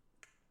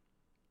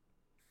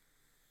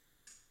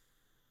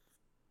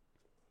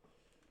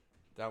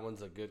 That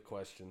one's a good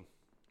question.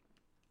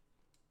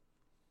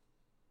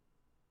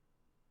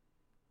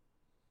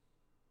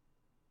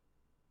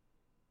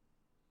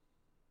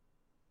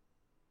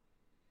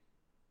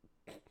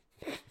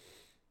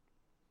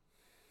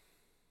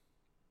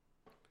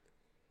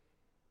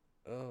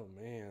 Oh,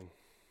 man.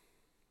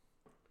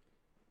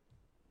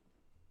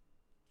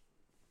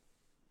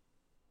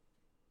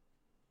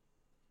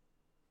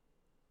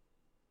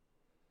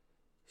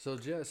 So,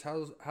 Jess,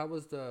 how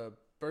was the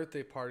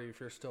birthday party if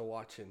you're still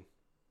watching?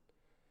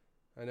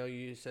 I know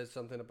you said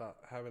something about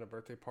having a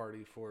birthday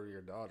party for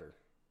your daughter.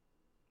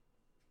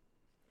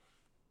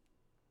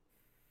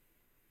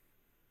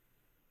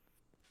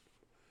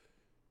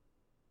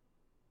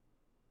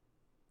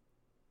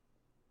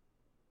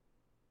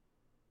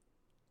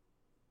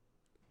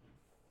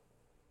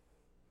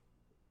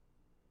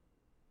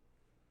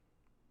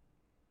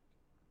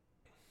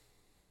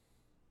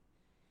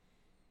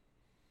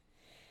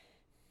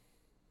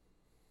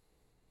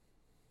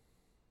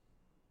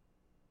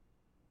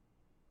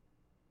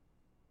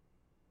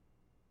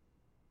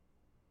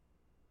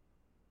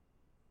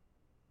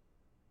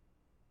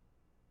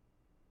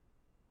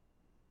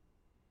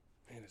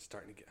 Man, it's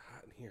starting to get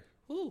hot in here.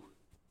 Woo!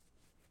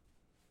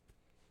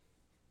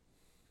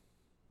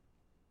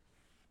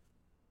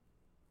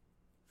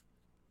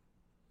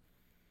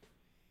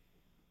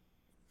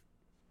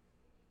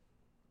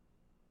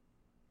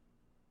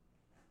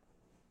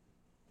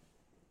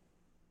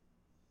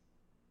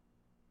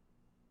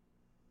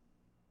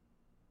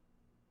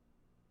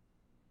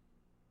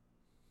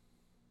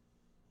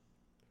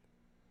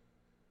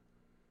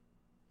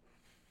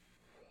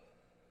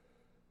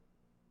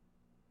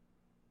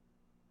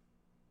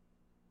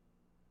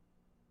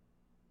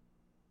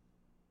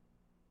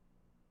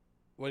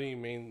 What do you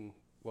mean?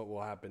 What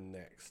will happen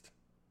next?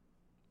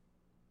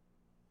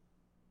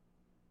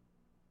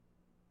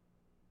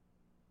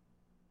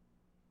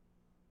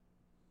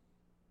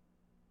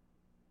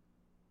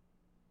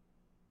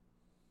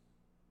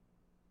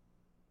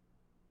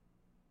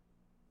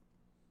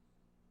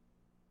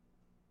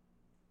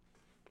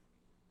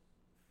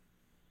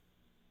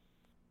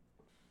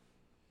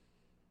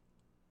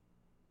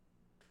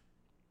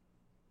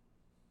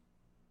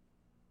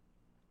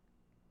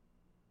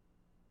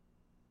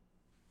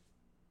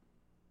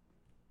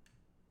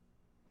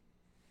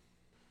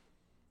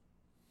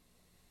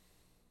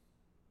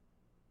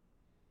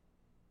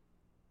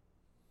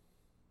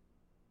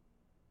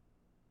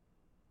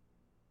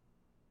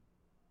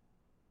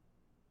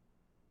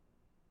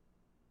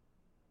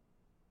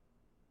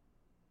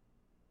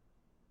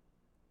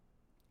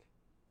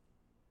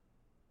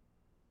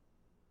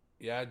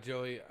 Yeah,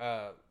 Joey.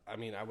 I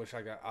mean, I wish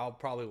I got. I'll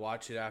probably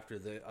watch it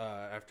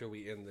after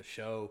we end the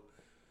show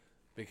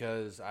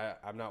because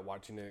I'm not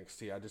watching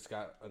NXT. I just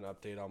got an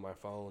update on my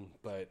phone,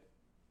 but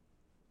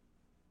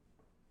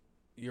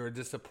you're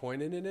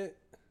disappointed in it.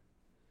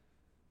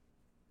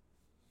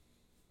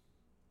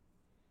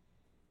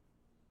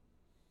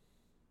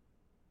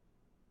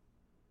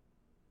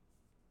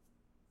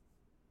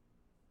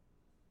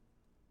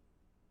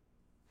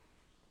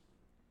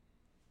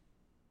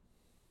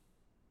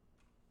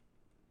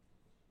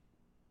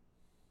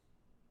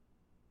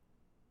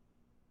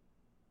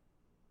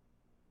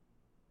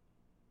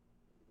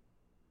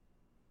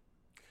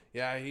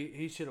 Yeah,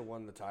 he should have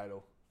won the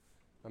title.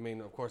 I mean,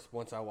 of course,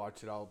 once I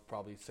watch it, I'll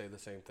probably say the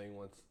same thing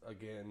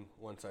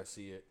once I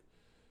see it.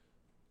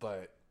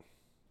 But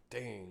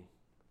dang,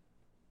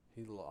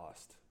 he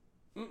lost.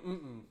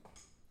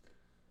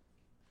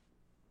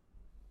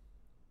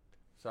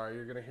 Sorry,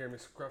 you're gonna hear me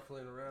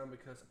scruffling around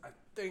because I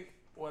think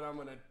what I'm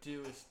gonna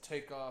do is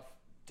take off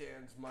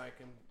Dan's mic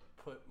and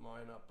put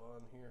mine up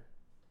on here.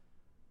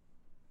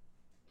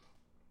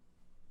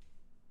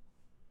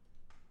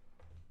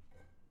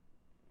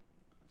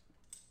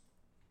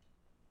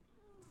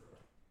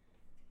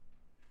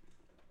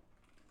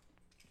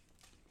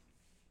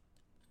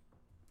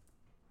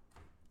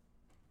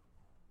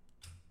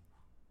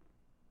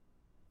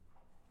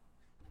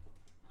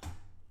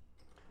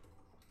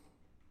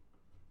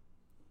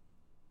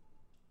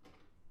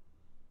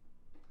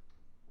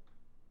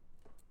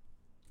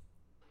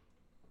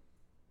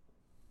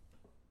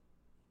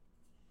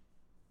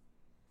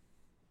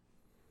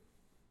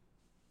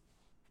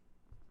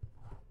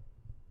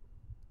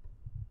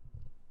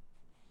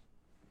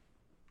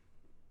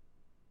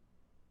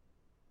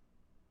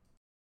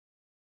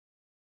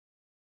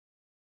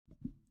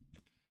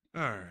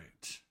 All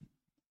right.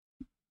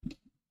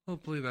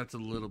 Hopefully that's a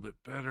little bit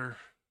better.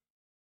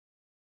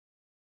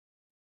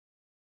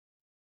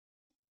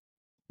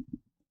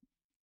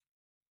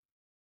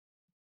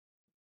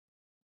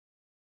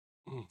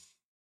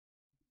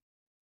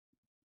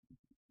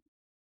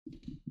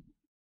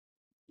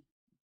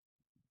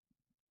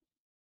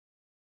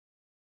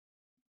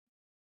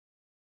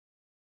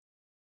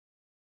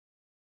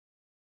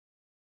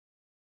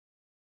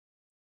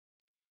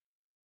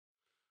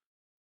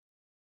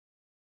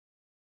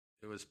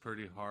 It was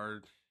pretty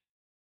hard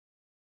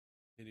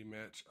hitting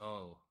match.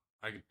 Oh,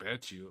 I could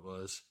bet you it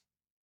was.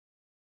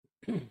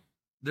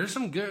 There's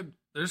some good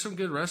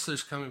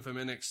wrestlers coming from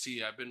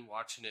NXT. I've been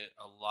watching it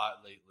a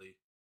lot lately.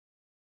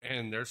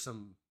 And there's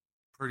some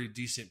pretty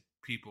decent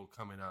people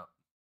coming up.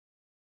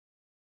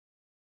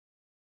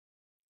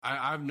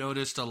 I've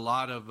noticed a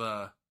lot of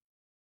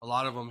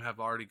them have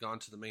already gone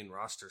to the main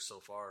roster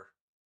so far.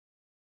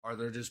 Or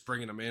they're just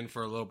bringing them in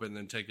for a little bit and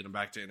then taking them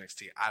back to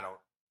NXT.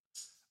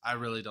 I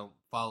really don't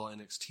follow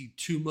NXT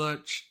too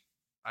much.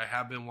 I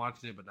have been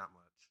watching it, but not much.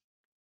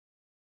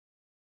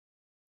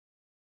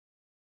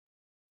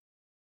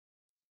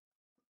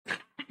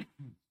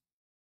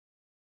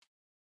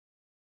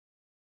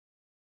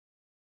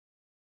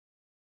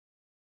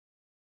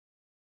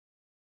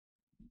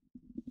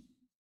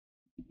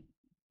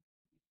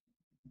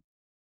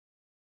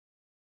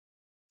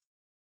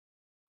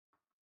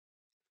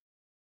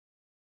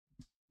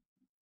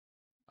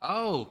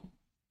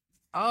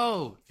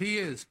 Oh, he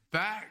is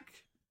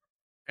back,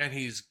 and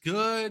he's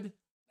good.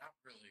 Not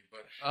really,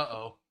 but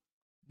Uh-oh.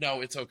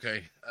 no, it's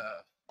okay.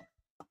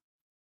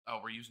 Oh,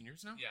 we're using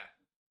yours now? Yeah.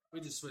 We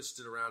just switched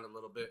it around a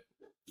little bit.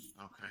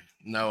 Okay.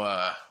 No,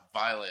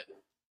 Violet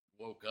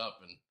woke up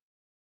and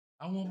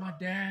I want my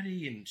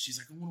daddy, and she's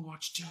like, I want to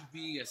watch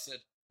TV. I said,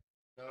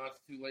 no, it's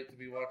too late to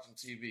be watching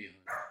TV.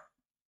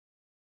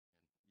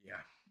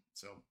 Yeah.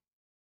 So,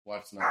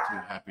 wife's not too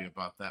happy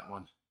about that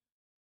one.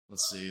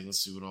 Let's see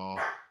what all.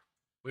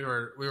 We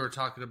were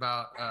talking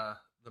about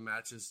the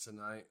matches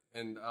tonight,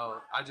 and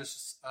I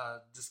just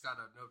got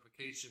a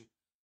notification.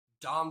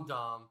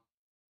 Dom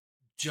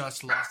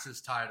just lost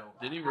his title.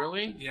 Did he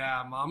really?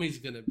 Yeah, mommy's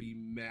gonna be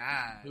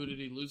mad. Who did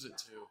he lose it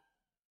to?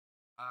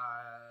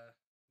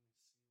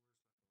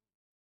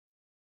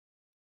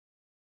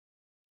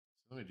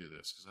 Let me do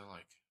this because I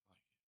like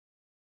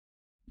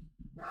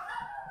it.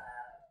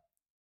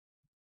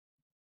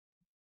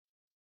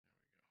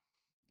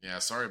 Yeah,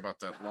 sorry about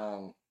that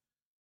long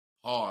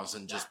pause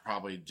and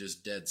probably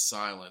just dead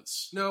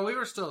silence. No, we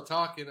were still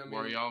talking. I mean,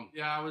 Were y'all?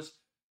 Yeah, I was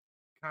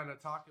kind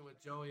of talking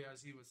with Joey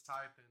as he was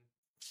typing.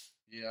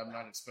 Yeah, I'm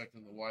not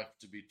expecting the wife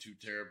to be too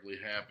terribly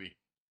happy.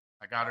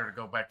 I got her to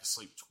go back to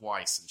sleep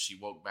twice, and she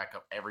woke back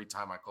up every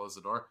time I closed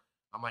the door.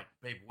 I'm like,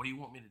 babe, what do you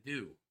want me to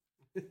do?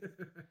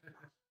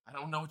 I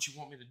don't know what you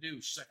want me to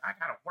do. She's like, I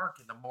gotta work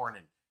in the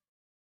morning.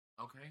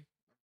 Okay,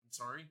 I'm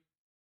sorry.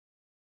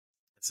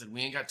 I said,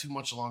 we ain't got too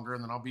much longer,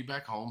 and then I'll be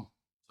back home.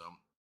 So,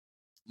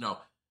 no,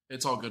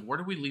 it's all good. Where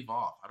did we leave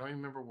off? I don't even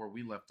remember where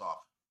we left off.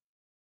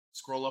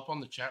 Scroll up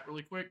on the chat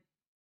really quick,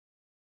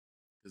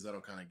 because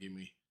that'll kind of give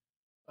me.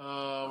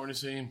 Where do you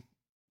see?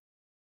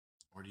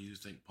 Where do you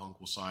think Punk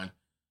will sign?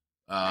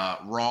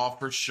 Raw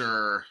for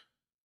sure.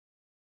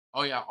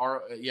 Oh yeah,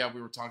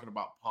 we were talking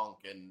about Punk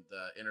and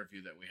the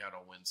interview that we had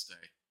on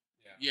Wednesday.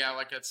 Yeah,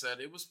 like I said,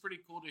 it was pretty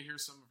cool to hear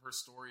some of her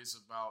stories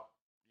about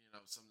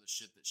some of the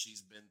shit that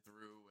she's been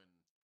through,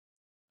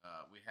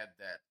 and we had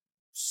that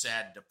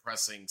sad,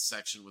 depressing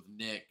section with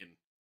Nick, and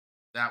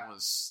that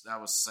was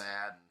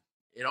sad. And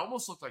it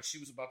almost looked like she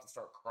was about to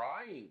start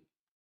crying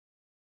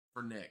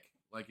for Nick.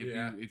 Like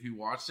if you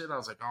watched it, I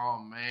was like, oh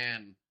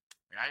man,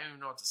 I don't even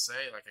know what to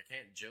say. Like I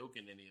can't joke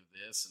in any of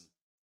this, and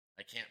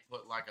I can't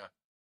put like a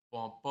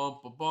bum bum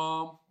bum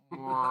bum.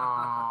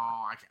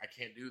 I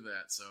can't do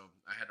that, so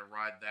I had to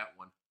ride that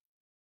one.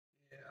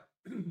 Yeah.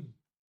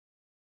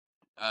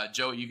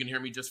 Joey, you can hear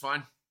me just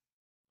fine? I'm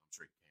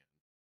sure you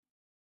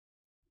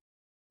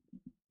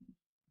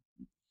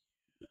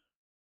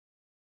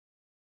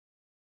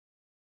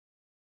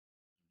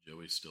can.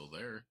 Joey's still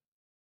there.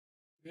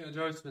 Yeah,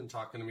 Joey's been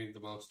talking to me the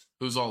most.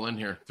 Who's all in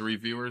here? 3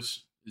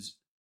 viewers?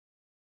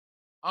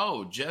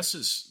 Jess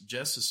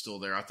is still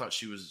there. I thought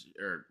she was,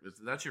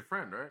 that's your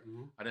friend, right?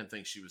 Mm-hmm. I didn't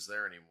think she was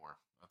there anymore.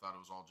 I thought it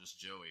was all just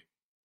Joey.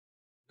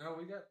 No,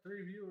 we got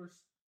 3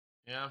 viewers.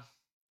 Yeah.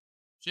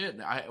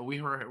 Shit,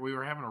 we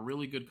were having a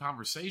really good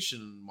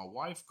conversation. My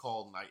wife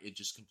called, and it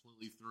just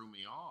completely threw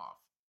me off.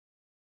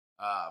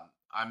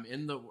 I'm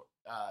in the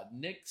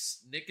Nick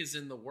is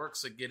in the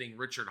works of getting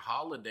Richard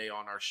Holiday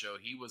on our show.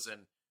 He was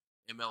in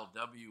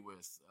MLW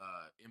with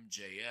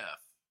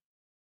MJF.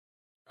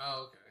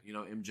 Oh, okay.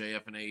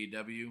 MJF and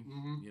AEW.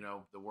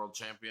 Mm-hmm. The world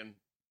champion.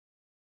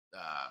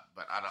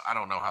 But I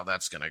don't know how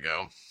that's gonna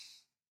go. Let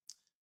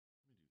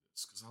me do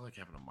this because I like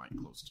having a mic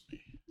close to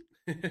me.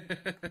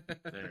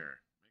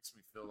 There. Makes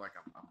me feel like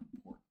I'm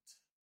important.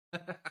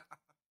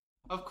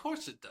 Of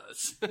course it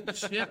does.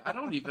 Shit, I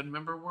don't even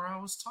remember where I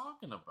was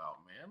talking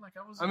about, man.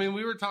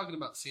 We were talking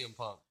about CM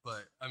Punk,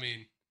 but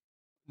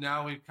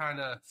now we've kind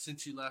of,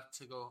 since you left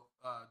to go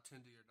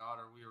tend to your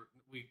daughter,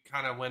 we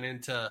kind of went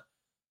into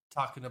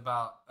talking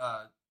about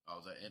the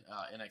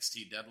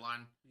NXT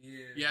deadline.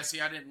 Yeah.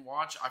 See, I didn't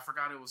watch. I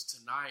forgot it was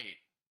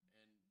tonight,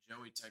 and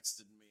Joey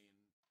texted me, and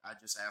I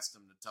just asked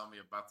him to tell me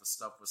about the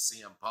stuff with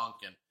CM Punk,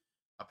 and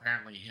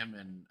apparently him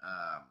and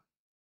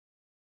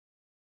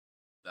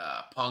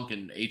Punk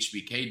and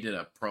HBK did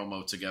a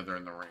promo together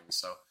in the ring.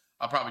 So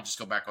I'll probably just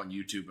go back on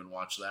YouTube and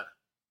watch that.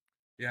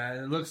 Yeah,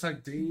 it looks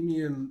like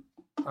Dom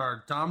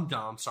Dom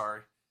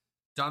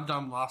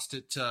lost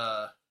it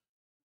to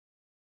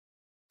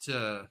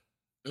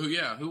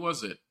Who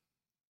was it?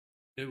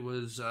 It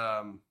was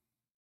actually,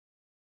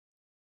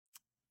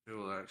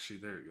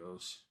 there it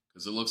goes.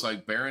 Because it looks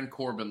like Baron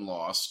Corbin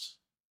lost.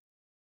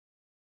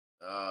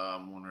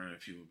 I'm wondering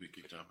if he will be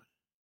kicked out.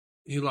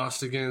 He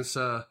lost against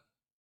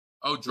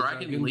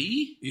Dragon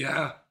Lee?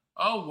 Yeah.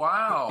 Oh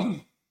wow.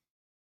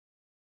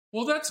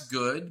 Well, that's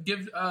good.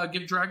 Give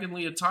Dragon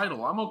Lee a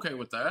title. I'm okay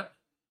with that.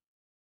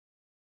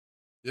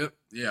 Yep.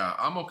 Yeah,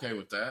 I'm okay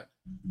with that.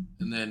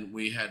 And then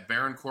we had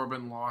Baron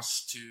Corbin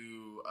lost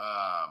to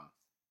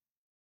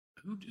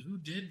who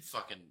did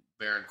fucking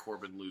Baron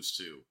Corbin lose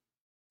to?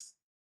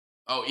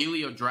 Oh,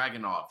 Ilya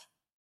Dragunov.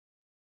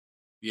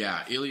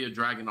 Yeah, Ilya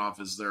Dragunov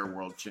is their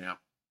world champ.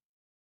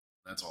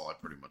 That's all I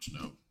pretty much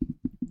know.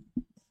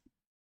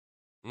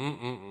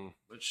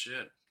 But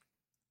shit.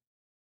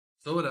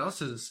 So what else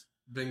has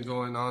been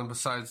going on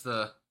besides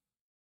the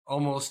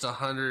almost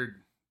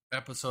 100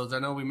 episodes? I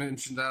know we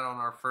mentioned that on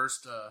our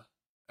first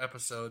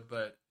episode,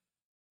 but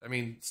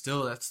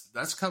still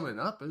that's coming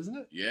up, isn't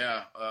it?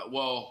 Yeah.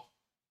 Well,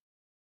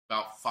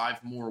 about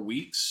 5 more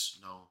weeks.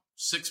 No,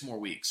 6 more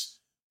weeks.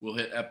 We'll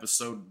hit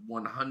episode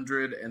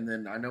 100, and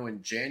then I know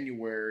in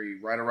January,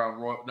 right around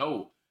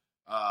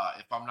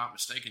if I'm not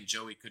mistaken,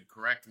 Joey could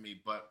correct me,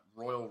 but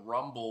Royal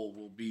Rumble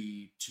will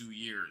be 2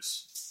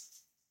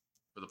 years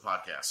for the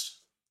podcast.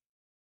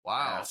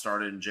 Wow. Yeah,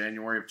 started in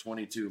January of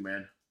 22,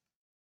 man.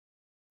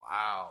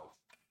 Wow.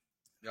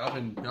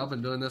 Y'all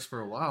been doing this for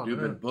a while. You've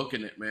been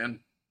booking it,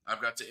 man.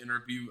 I've got to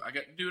interview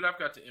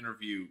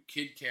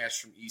Kid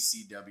Cash from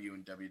ECW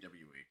and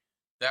WWE.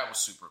 That was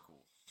super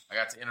cool. I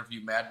got to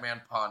interview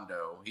Madman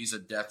Pondo. He's a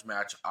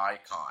deathmatch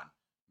icon.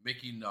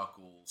 Mickey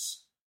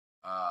Knuckles.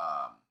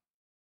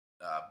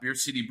 Beer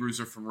City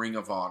Bruiser from Ring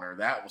of Honor.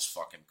 That was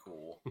fucking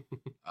cool.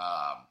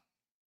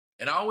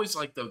 And I always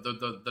like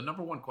the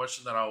number one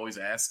question that I always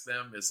ask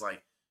them is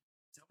like,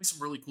 tell me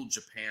some really cool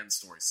Japan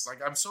stories. Like,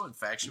 I'm so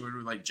infatuated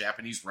with like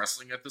Japanese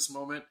wrestling at this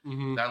moment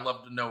Mm-hmm. that I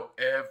love to know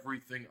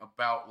everything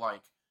about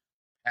like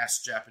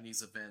past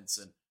Japanese events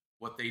and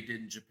what they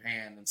did in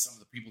Japan and some of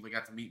the people they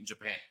got to meet in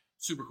Japan.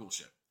 Super cool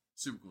shit.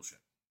 Super cool shit.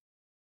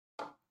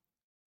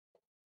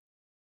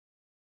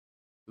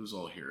 Who's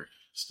all here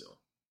still?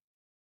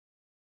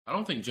 I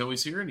don't think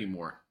Joey's here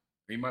anymore.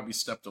 He might be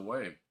stepped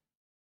away.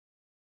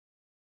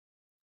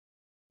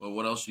 Well,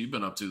 what else you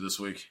been up to this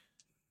week?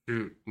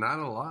 Dude, not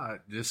a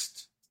lot.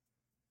 Just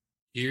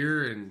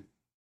here and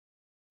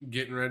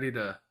getting ready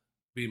to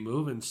be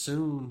moving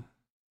soon.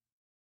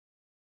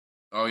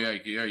 Oh yeah,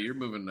 you're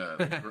moving.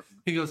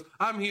 He goes,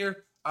 I'm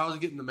here. I was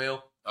getting the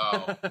mail.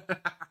 Oh,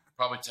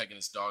 probably taking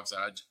his dogs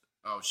out.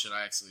 Oh shit!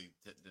 I actually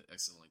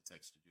accidentally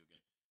texted you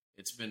again.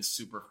 It's been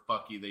super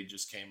fucky. They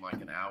just came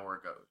like an hour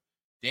ago.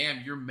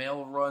 Damn, your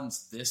mail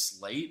runs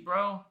this late,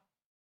 bro?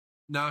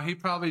 No, he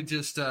probably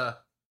just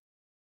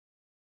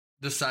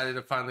decided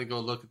to finally go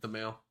look at the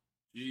mail.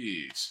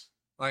 Jeez.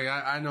 Like,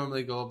 I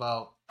normally go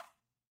about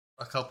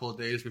a couple of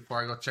days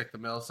before I go check the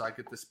mail, so I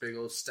get this big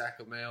old stack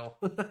of mail.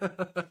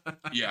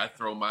 Yeah, I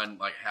throw mine,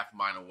 like half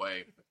mine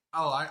away.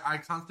 Oh, I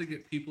constantly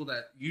get people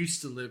that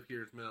used to live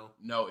here's mail.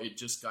 No, it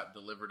just got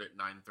delivered at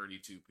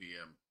 9:32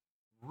 p.m.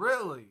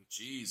 Really?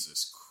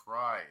 Jesus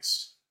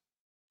Christ.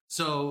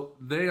 So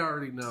they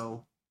already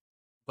know,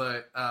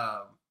 but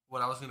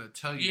what I was going to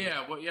tell you.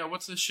 Yeah,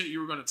 what's the shit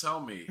you were going to tell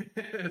me?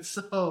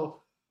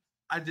 So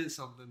I did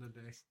something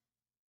today.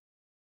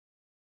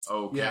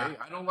 Okay. Yeah.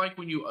 I don't like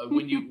when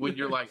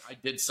you're like, I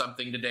did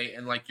something today,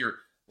 and like you're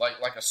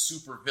like a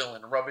super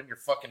villain rubbing your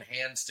fucking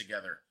hands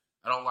together.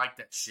 I don't like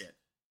that shit.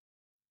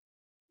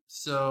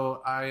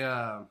 So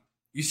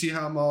you see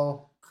how I'm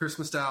all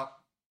Christmased out?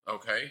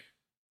 Okay.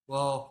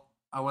 Well,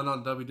 I went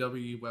on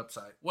WWE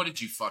website. What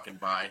did you fucking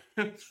buy?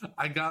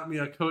 I got me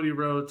a Cody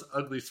Rhodes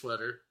ugly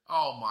sweater.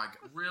 Oh my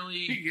god.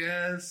 Really?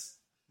 Yes.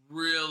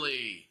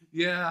 Really?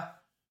 Yeah.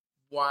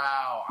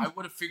 Wow. I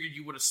would have figured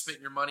you would have spent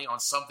your money on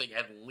something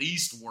at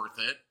least worth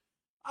it.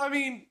 I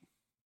mean,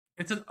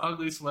 it's an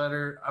ugly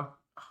sweater.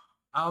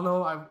 I don't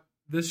know.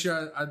 This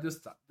year I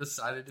just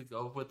decided to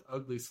go with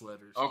ugly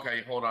sweaters.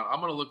 Okay, hold on. I'm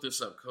going to look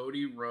this up.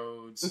 Cody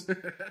Rhodes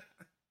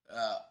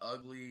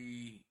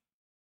ugly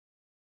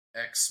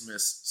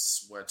Xmas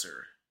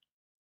sweater.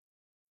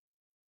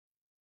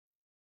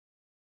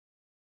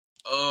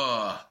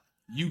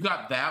 You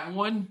got that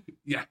one?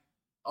 Yeah.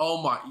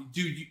 Oh my,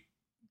 dude,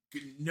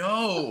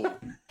 no.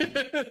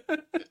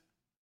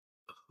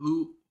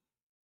 Who?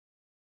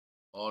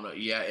 Oh no,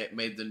 yeah, it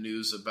made the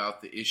news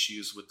about the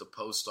issues with the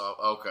post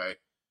office. Okay.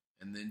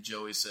 And then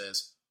Joey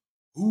says,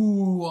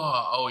 ooh,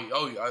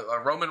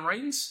 Roman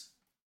Reigns?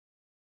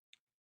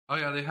 Oh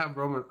yeah, they have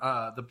Roman,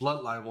 the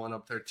Bloodline one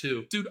up there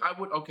too. Dude,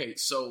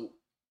 so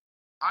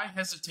I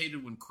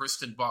hesitated when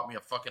Kristen bought me a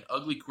fucking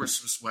ugly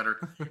Christmas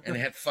sweater and it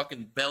had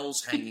fucking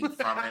bells hanging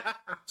from it.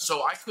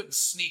 So I couldn't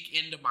sneak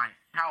into my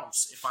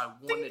house if I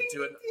wanted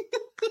to.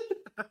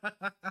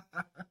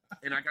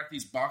 And I got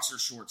these boxer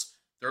shorts.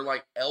 They're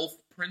like elf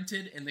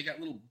printed and they got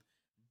little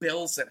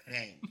bells that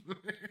hang.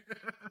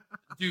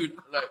 Dude,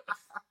 like,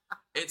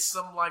 it's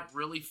some like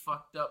really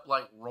fucked up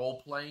like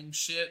role playing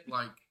shit.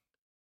 Like,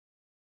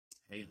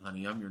 hey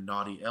honey, I'm your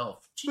naughty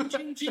elf. Ching,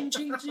 ching, ching,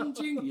 ching, ching,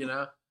 ching. You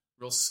know?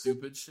 Real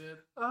stupid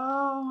shit.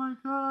 Oh my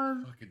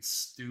god. Fucking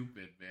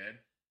stupid, man.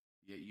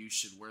 Yeah, you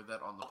should wear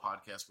that on the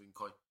podcast. We can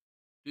call you.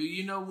 Do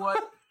you know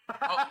what?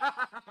 Oh,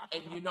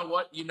 and you know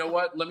what? You know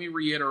what? Let me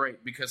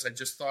reiterate because I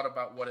just thought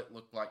about what it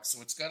looked like.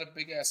 So it's got a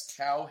big ass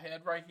cow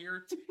head right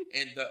here,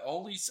 and the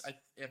only,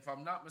 if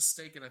I'm not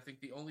mistaken, I think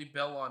the only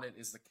bell on it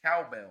is the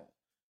cowbell.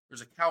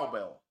 There's a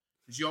cowbell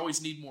because you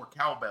always need more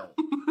cowbell.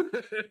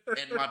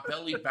 And my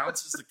belly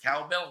bounces the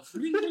cowbell.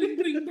 Bling, bling,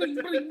 bling, bling,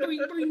 bling,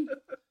 bling, bling.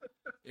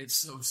 It's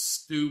so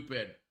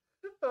stupid.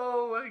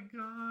 Oh my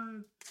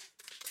god.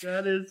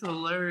 That is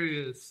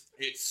hilarious.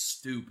 It's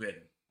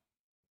stupid.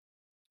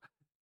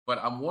 But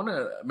I'm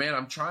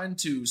trying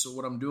to, so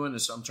what I'm doing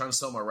is I'm trying to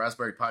sell my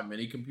Raspberry Pi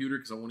mini computer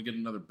because I want to get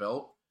another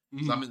belt.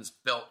 Because I'm in this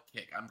belt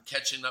kick. I'm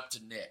catching up to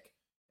Nick.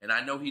 And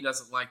I know he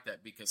doesn't like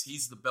that because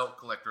he's the belt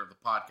collector of the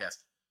podcast.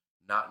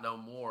 Not no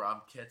more.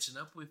 I'm catching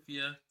up with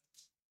you.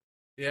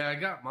 Yeah, I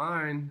got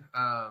mine.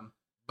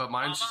 But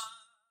mine's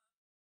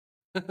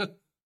that's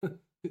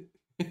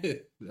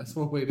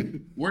one way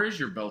to. Where is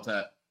your belt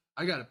at?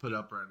 I got it put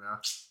up right now.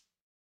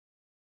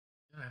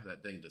 I have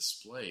that thing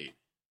displayed.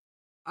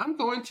 I'm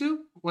going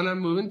to. When I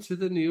move into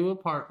the new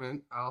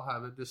apartment, I'll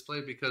have it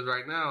displayed because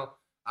right now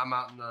I'm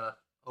out in the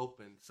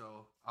open,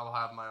 so I'll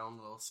have my own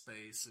little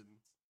space and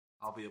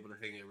I'll be able to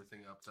hang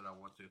everything up that I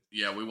want to.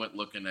 Yeah, we went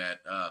looking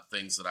at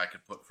things that I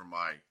could put for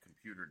my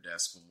computer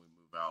desk when we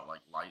move out,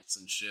 like lights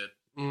and shit.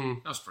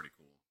 That was pretty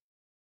cool.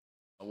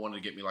 I wanted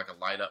to get me like a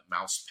light up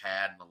mouse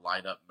pad and a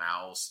light up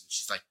mouse. And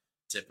she's like,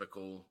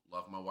 typical,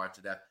 love my wife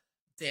to death.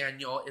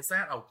 Daniel, is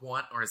that a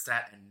want or is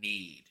that a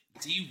need?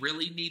 Do you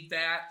really need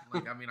that?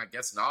 Like, I mean, I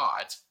guess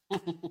not.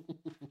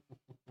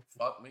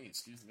 Fuck me,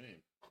 excuse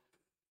me.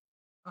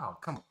 Oh,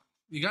 come on.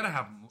 You gotta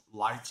have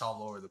lights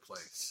all over the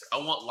place. I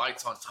want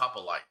lights on top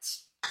of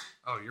lights.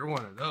 Oh, you're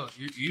one of those.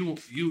 You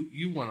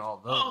want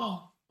all those.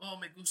 Oh,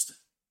 me gusta.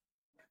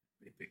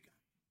 Big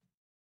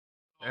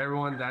guy.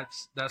 Everyone,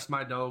 that's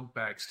my dog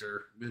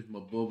Baxter. There's my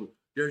bubby.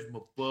 There's my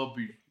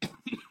bubby.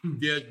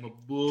 There's my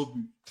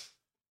bubby.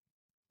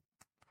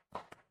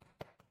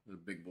 The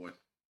big boy.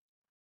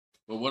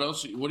 But what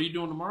else? What are you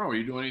doing tomorrow? Are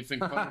you doing anything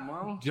fun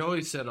tomorrow?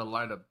 Joey said a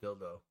light up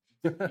dildo.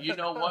 You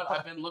know what?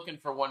 I've been looking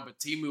for one, but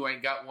Temu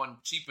ain't got one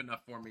cheap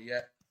enough for me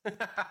yet.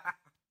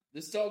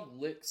 This dog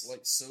licks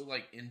like so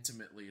like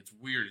intimately. It's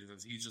weird.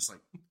 He's just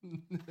like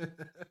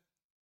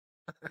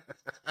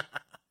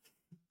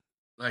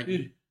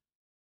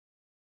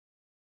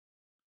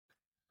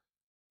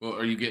Well,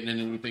 are you getting in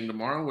anything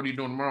tomorrow? What are you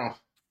doing tomorrow?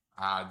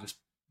 Just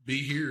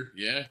be here.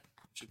 Yeah,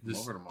 should come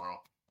over tomorrow.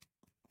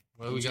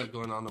 What do we got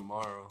going on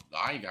tomorrow?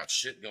 I ain't got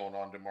shit going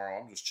on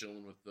tomorrow. I'm just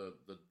chilling with the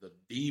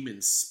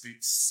demon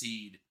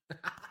seed.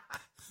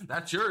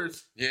 That's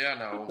yours. Yeah, I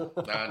know.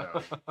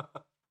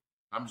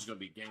 I'm just gonna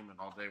be gaming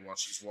all day while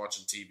she's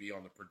watching TV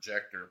on the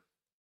projector.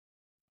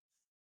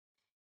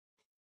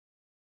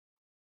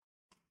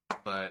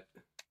 But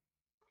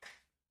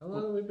how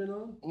long have we been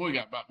on? We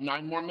got about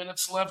 9 more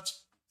minutes left.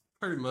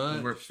 Pretty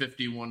much. We're at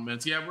 51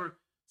 minutes. Yeah,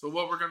 so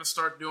what we're gonna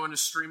start doing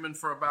is streaming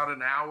for about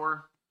an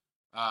hour.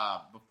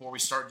 Before we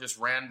start just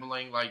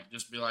rambling, like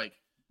just be like,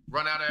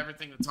 run out of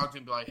everything to talk to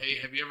him. Be like, hey,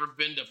 have you ever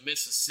been to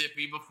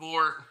Mississippi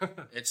before?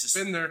 It's just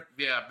Been there.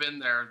 Yeah, been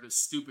there. The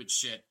stupid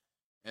shit.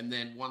 And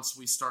then once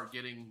we start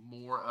getting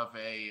more of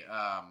a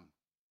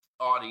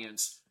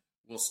audience,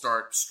 we'll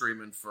start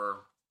streaming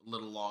for a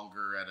little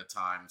longer at a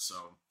time.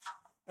 So,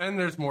 and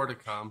there's more to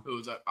come. who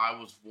was that? I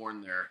was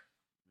born there,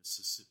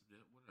 Mississippi.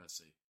 What did I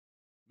say?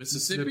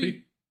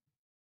 Mississippi.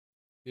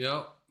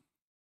 Yep.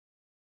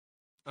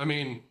 I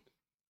mean,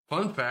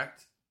 fun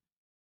fact.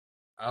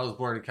 I was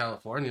born in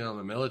California on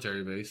a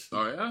military base.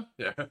 Oh yeah.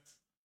 Yeah.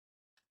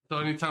 So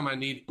anytime I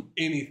need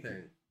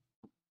anything,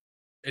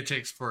 it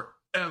takes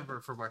forever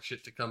for my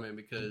shit to come in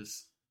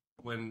because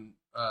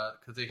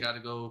they got to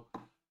go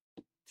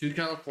to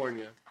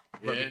California,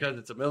 but Yeah. because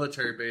it's a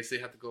military base, they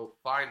have to go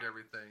find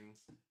everything.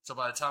 So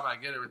by the time I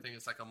get everything,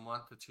 it's like a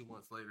month to 2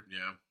 months later.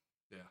 Yeah.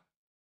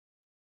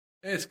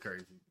 It's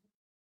crazy.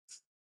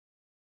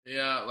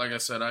 Yeah, like I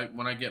said,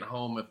 when I get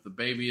home, if the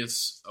baby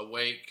is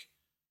awake,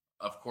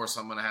 of course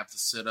I'm gonna have to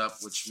sit up,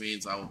 which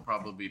means I will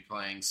probably be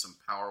playing some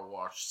Power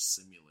Wash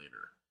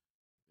Simulator.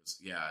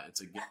 Yeah,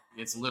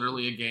 it's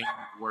literally a game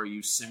where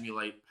you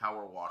simulate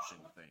power washing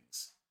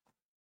things.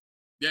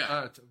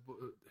 Yeah,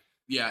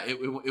 yeah.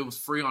 It was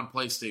free on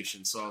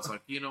PlayStation, so I was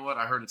like, you know what?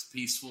 I heard it's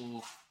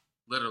peaceful.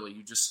 Literally,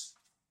 you just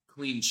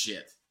clean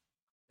shit.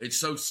 It's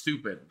so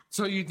stupid.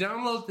 So you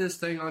download this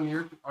thing on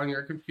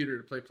your computer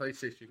to play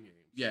PlayStation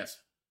games. Yes.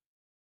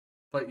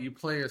 But you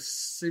play a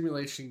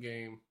simulation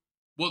game.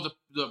 Well,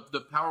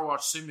 the Power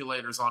Wash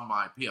Simulator is on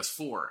my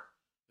PS4.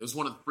 It was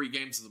one of the free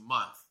games of the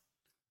month.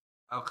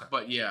 Okay.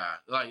 But yeah,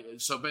 like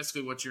so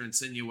basically what you're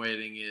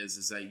insinuating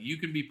is that you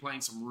can be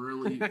playing some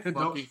really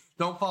fucking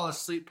don't fall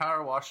asleep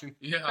power washing.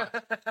 Yeah.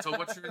 So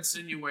what you're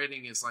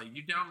insinuating is like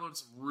you download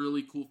some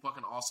really cool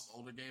fucking awesome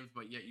older games,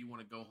 but yet you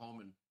want to go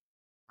home and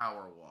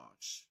power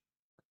wash.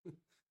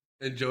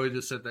 And Joey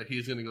just said that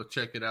he's gonna go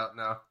check it out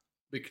now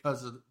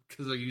because of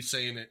you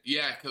saying it.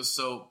 Yeah, because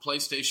so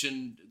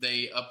PlayStation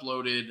they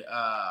uploaded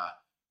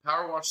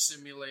Power Wash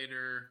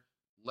Simulator,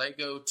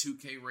 Lego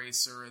 2K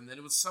Racer, and then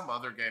it was some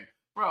other game.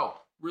 Bro,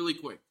 really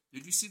quick,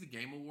 did you see the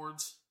Game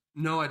Awards?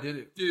 No, I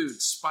didn't.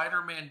 Dude,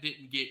 Spider-Man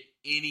didn't get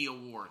any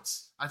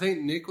awards. I think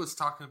Nick was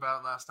talking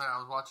about it last night. I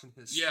was watching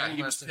his Yeah, stream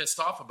he was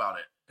pissed off about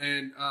it.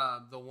 And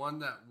the one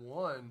that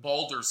won...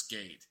 Baldur's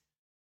Gate.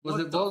 Was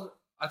it Boulder?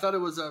 I thought it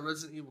was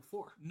Resident Evil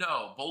 4.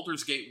 No,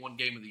 Baldur's Gate won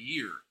Game of the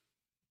Year.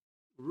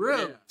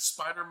 Really? Yeah,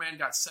 Spider-Man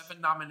got 7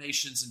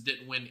 nominations and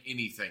didn't win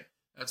anything.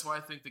 That's why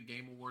I think the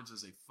Game Awards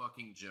is a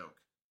fucking joke.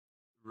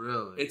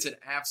 Really? It's an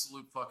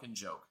absolute fucking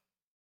joke.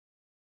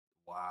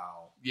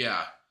 Wow.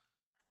 Yeah.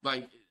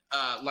 Like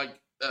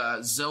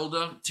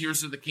Zelda,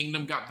 Tears of the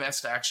Kingdom got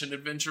Best Action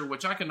Adventure,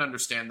 which I can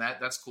understand that.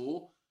 That's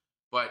cool.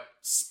 But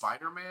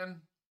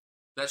Spider-Man,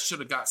 that should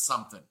have got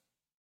something.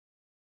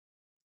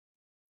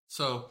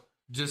 So,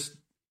 just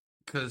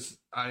because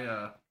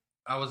I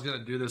was going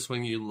to do this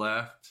when you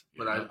left,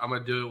 but Yeah. I'm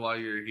going to do it while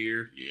you're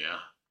here. Yeah.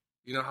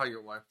 You know how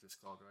your wife is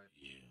called, right?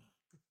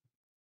 Yeah.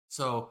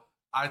 So,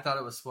 I thought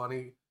it was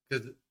funny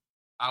because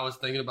I was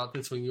thinking about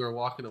this when you were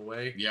walking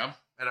away. Yeah.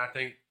 And I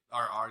think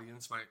our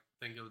audience might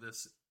think of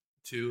this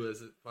too.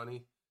 Is it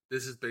funny?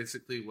 This is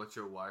basically what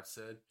your wife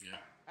said.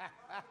 Yeah.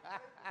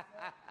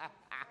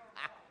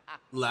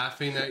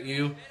 Laughing at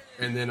you,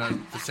 and then at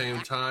the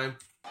same time,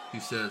 he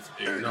says,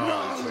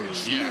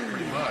 acknowledge. Yeah,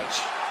 pretty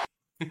much.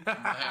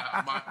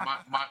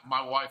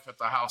 My wife at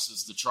the house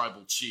is the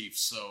tribal chief,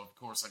 so of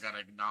course I gotta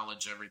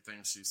acknowledge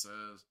everything she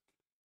says.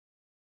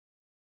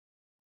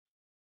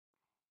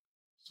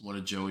 So what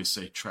did Joey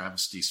say?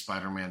 Travesty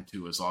Spider-Man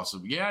 2 is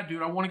awesome. Yeah,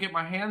 dude, I want to get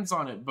my hands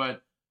on it,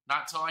 but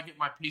not till I get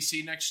my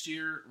PC next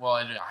year. Well,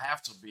 I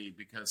have to be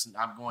because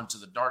I'm going to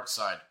the dark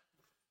side.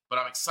 But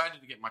I'm excited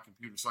to get my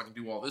computer so I can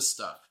do all this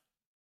stuff.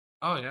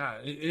 Oh yeah,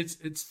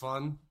 it's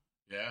fun.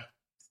 Yeah.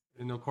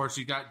 And of course,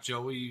 you got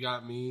Joey, you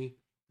got me.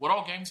 What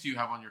all games do you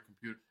have on your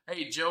computer?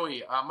 Hey,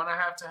 Joey, I'm going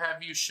to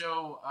have you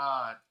show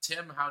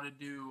Tim how to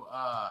do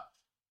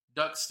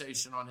Duck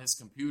Station on his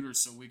computer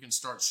so we can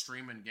start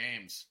streaming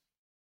games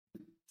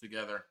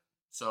together.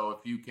 So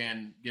if you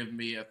can give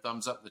me a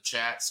thumbs up in the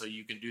chat so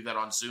you can do that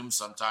on Zoom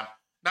sometime.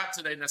 Not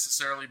today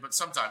necessarily, but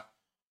sometime.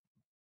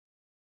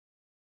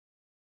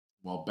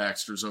 While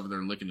Baxter's over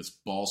there licking his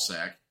ball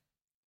sack.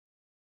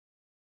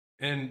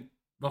 And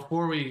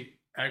before we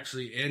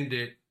actually end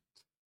it,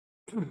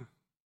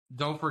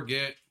 don't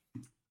forget,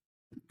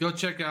 go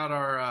check out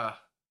our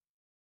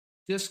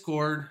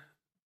Discord.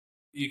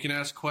 You can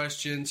ask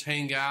questions,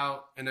 hang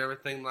out, and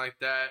everything like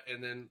that.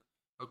 And then,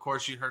 of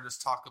course, you heard us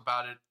talk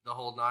about it the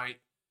whole night.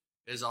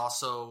 Is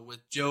also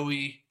with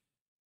Joey,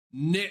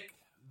 Nick,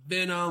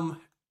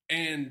 Venom,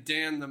 and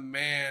Dan the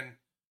Man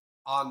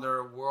on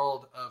their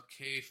World of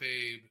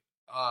Kayfabe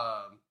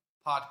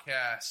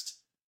podcast.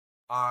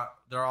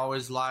 They're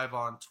always live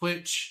on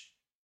Twitch.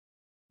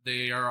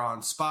 They are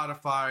on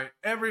Spotify.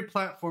 Every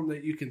platform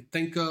that you can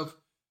think of,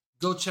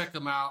 go check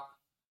them out.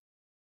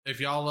 If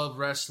y'all love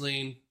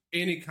wrestling,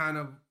 any kind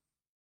of,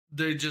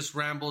 they just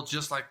ramble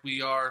just like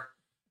we are.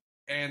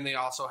 And they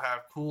also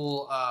have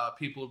cool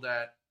people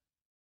that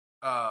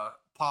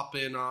pop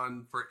in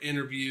on for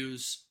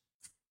interviews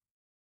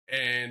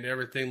and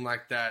everything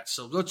like that.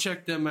 So go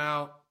check them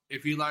out.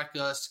 If you like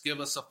us, give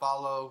us a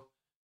follow.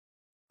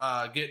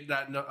 Hit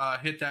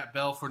that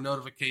bell for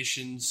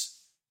notifications.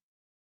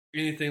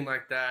 Anything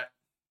like that.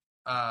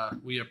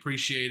 We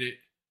appreciate it.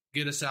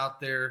 Get us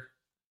out there.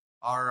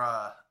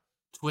 Our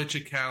Twitch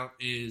account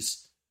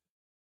is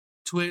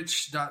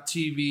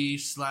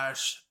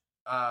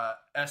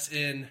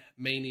twitch.tv/SN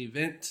main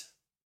event.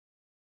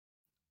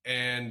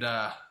 And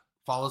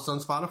follow us on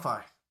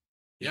Spotify.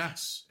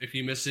 Yes. If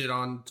you miss it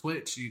on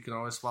Twitch, you can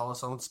always follow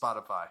us on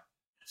Spotify.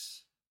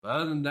 Yes. But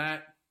other than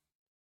that,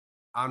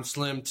 I'm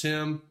Slim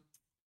Tim,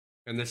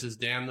 and this is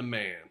Dan the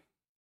Man.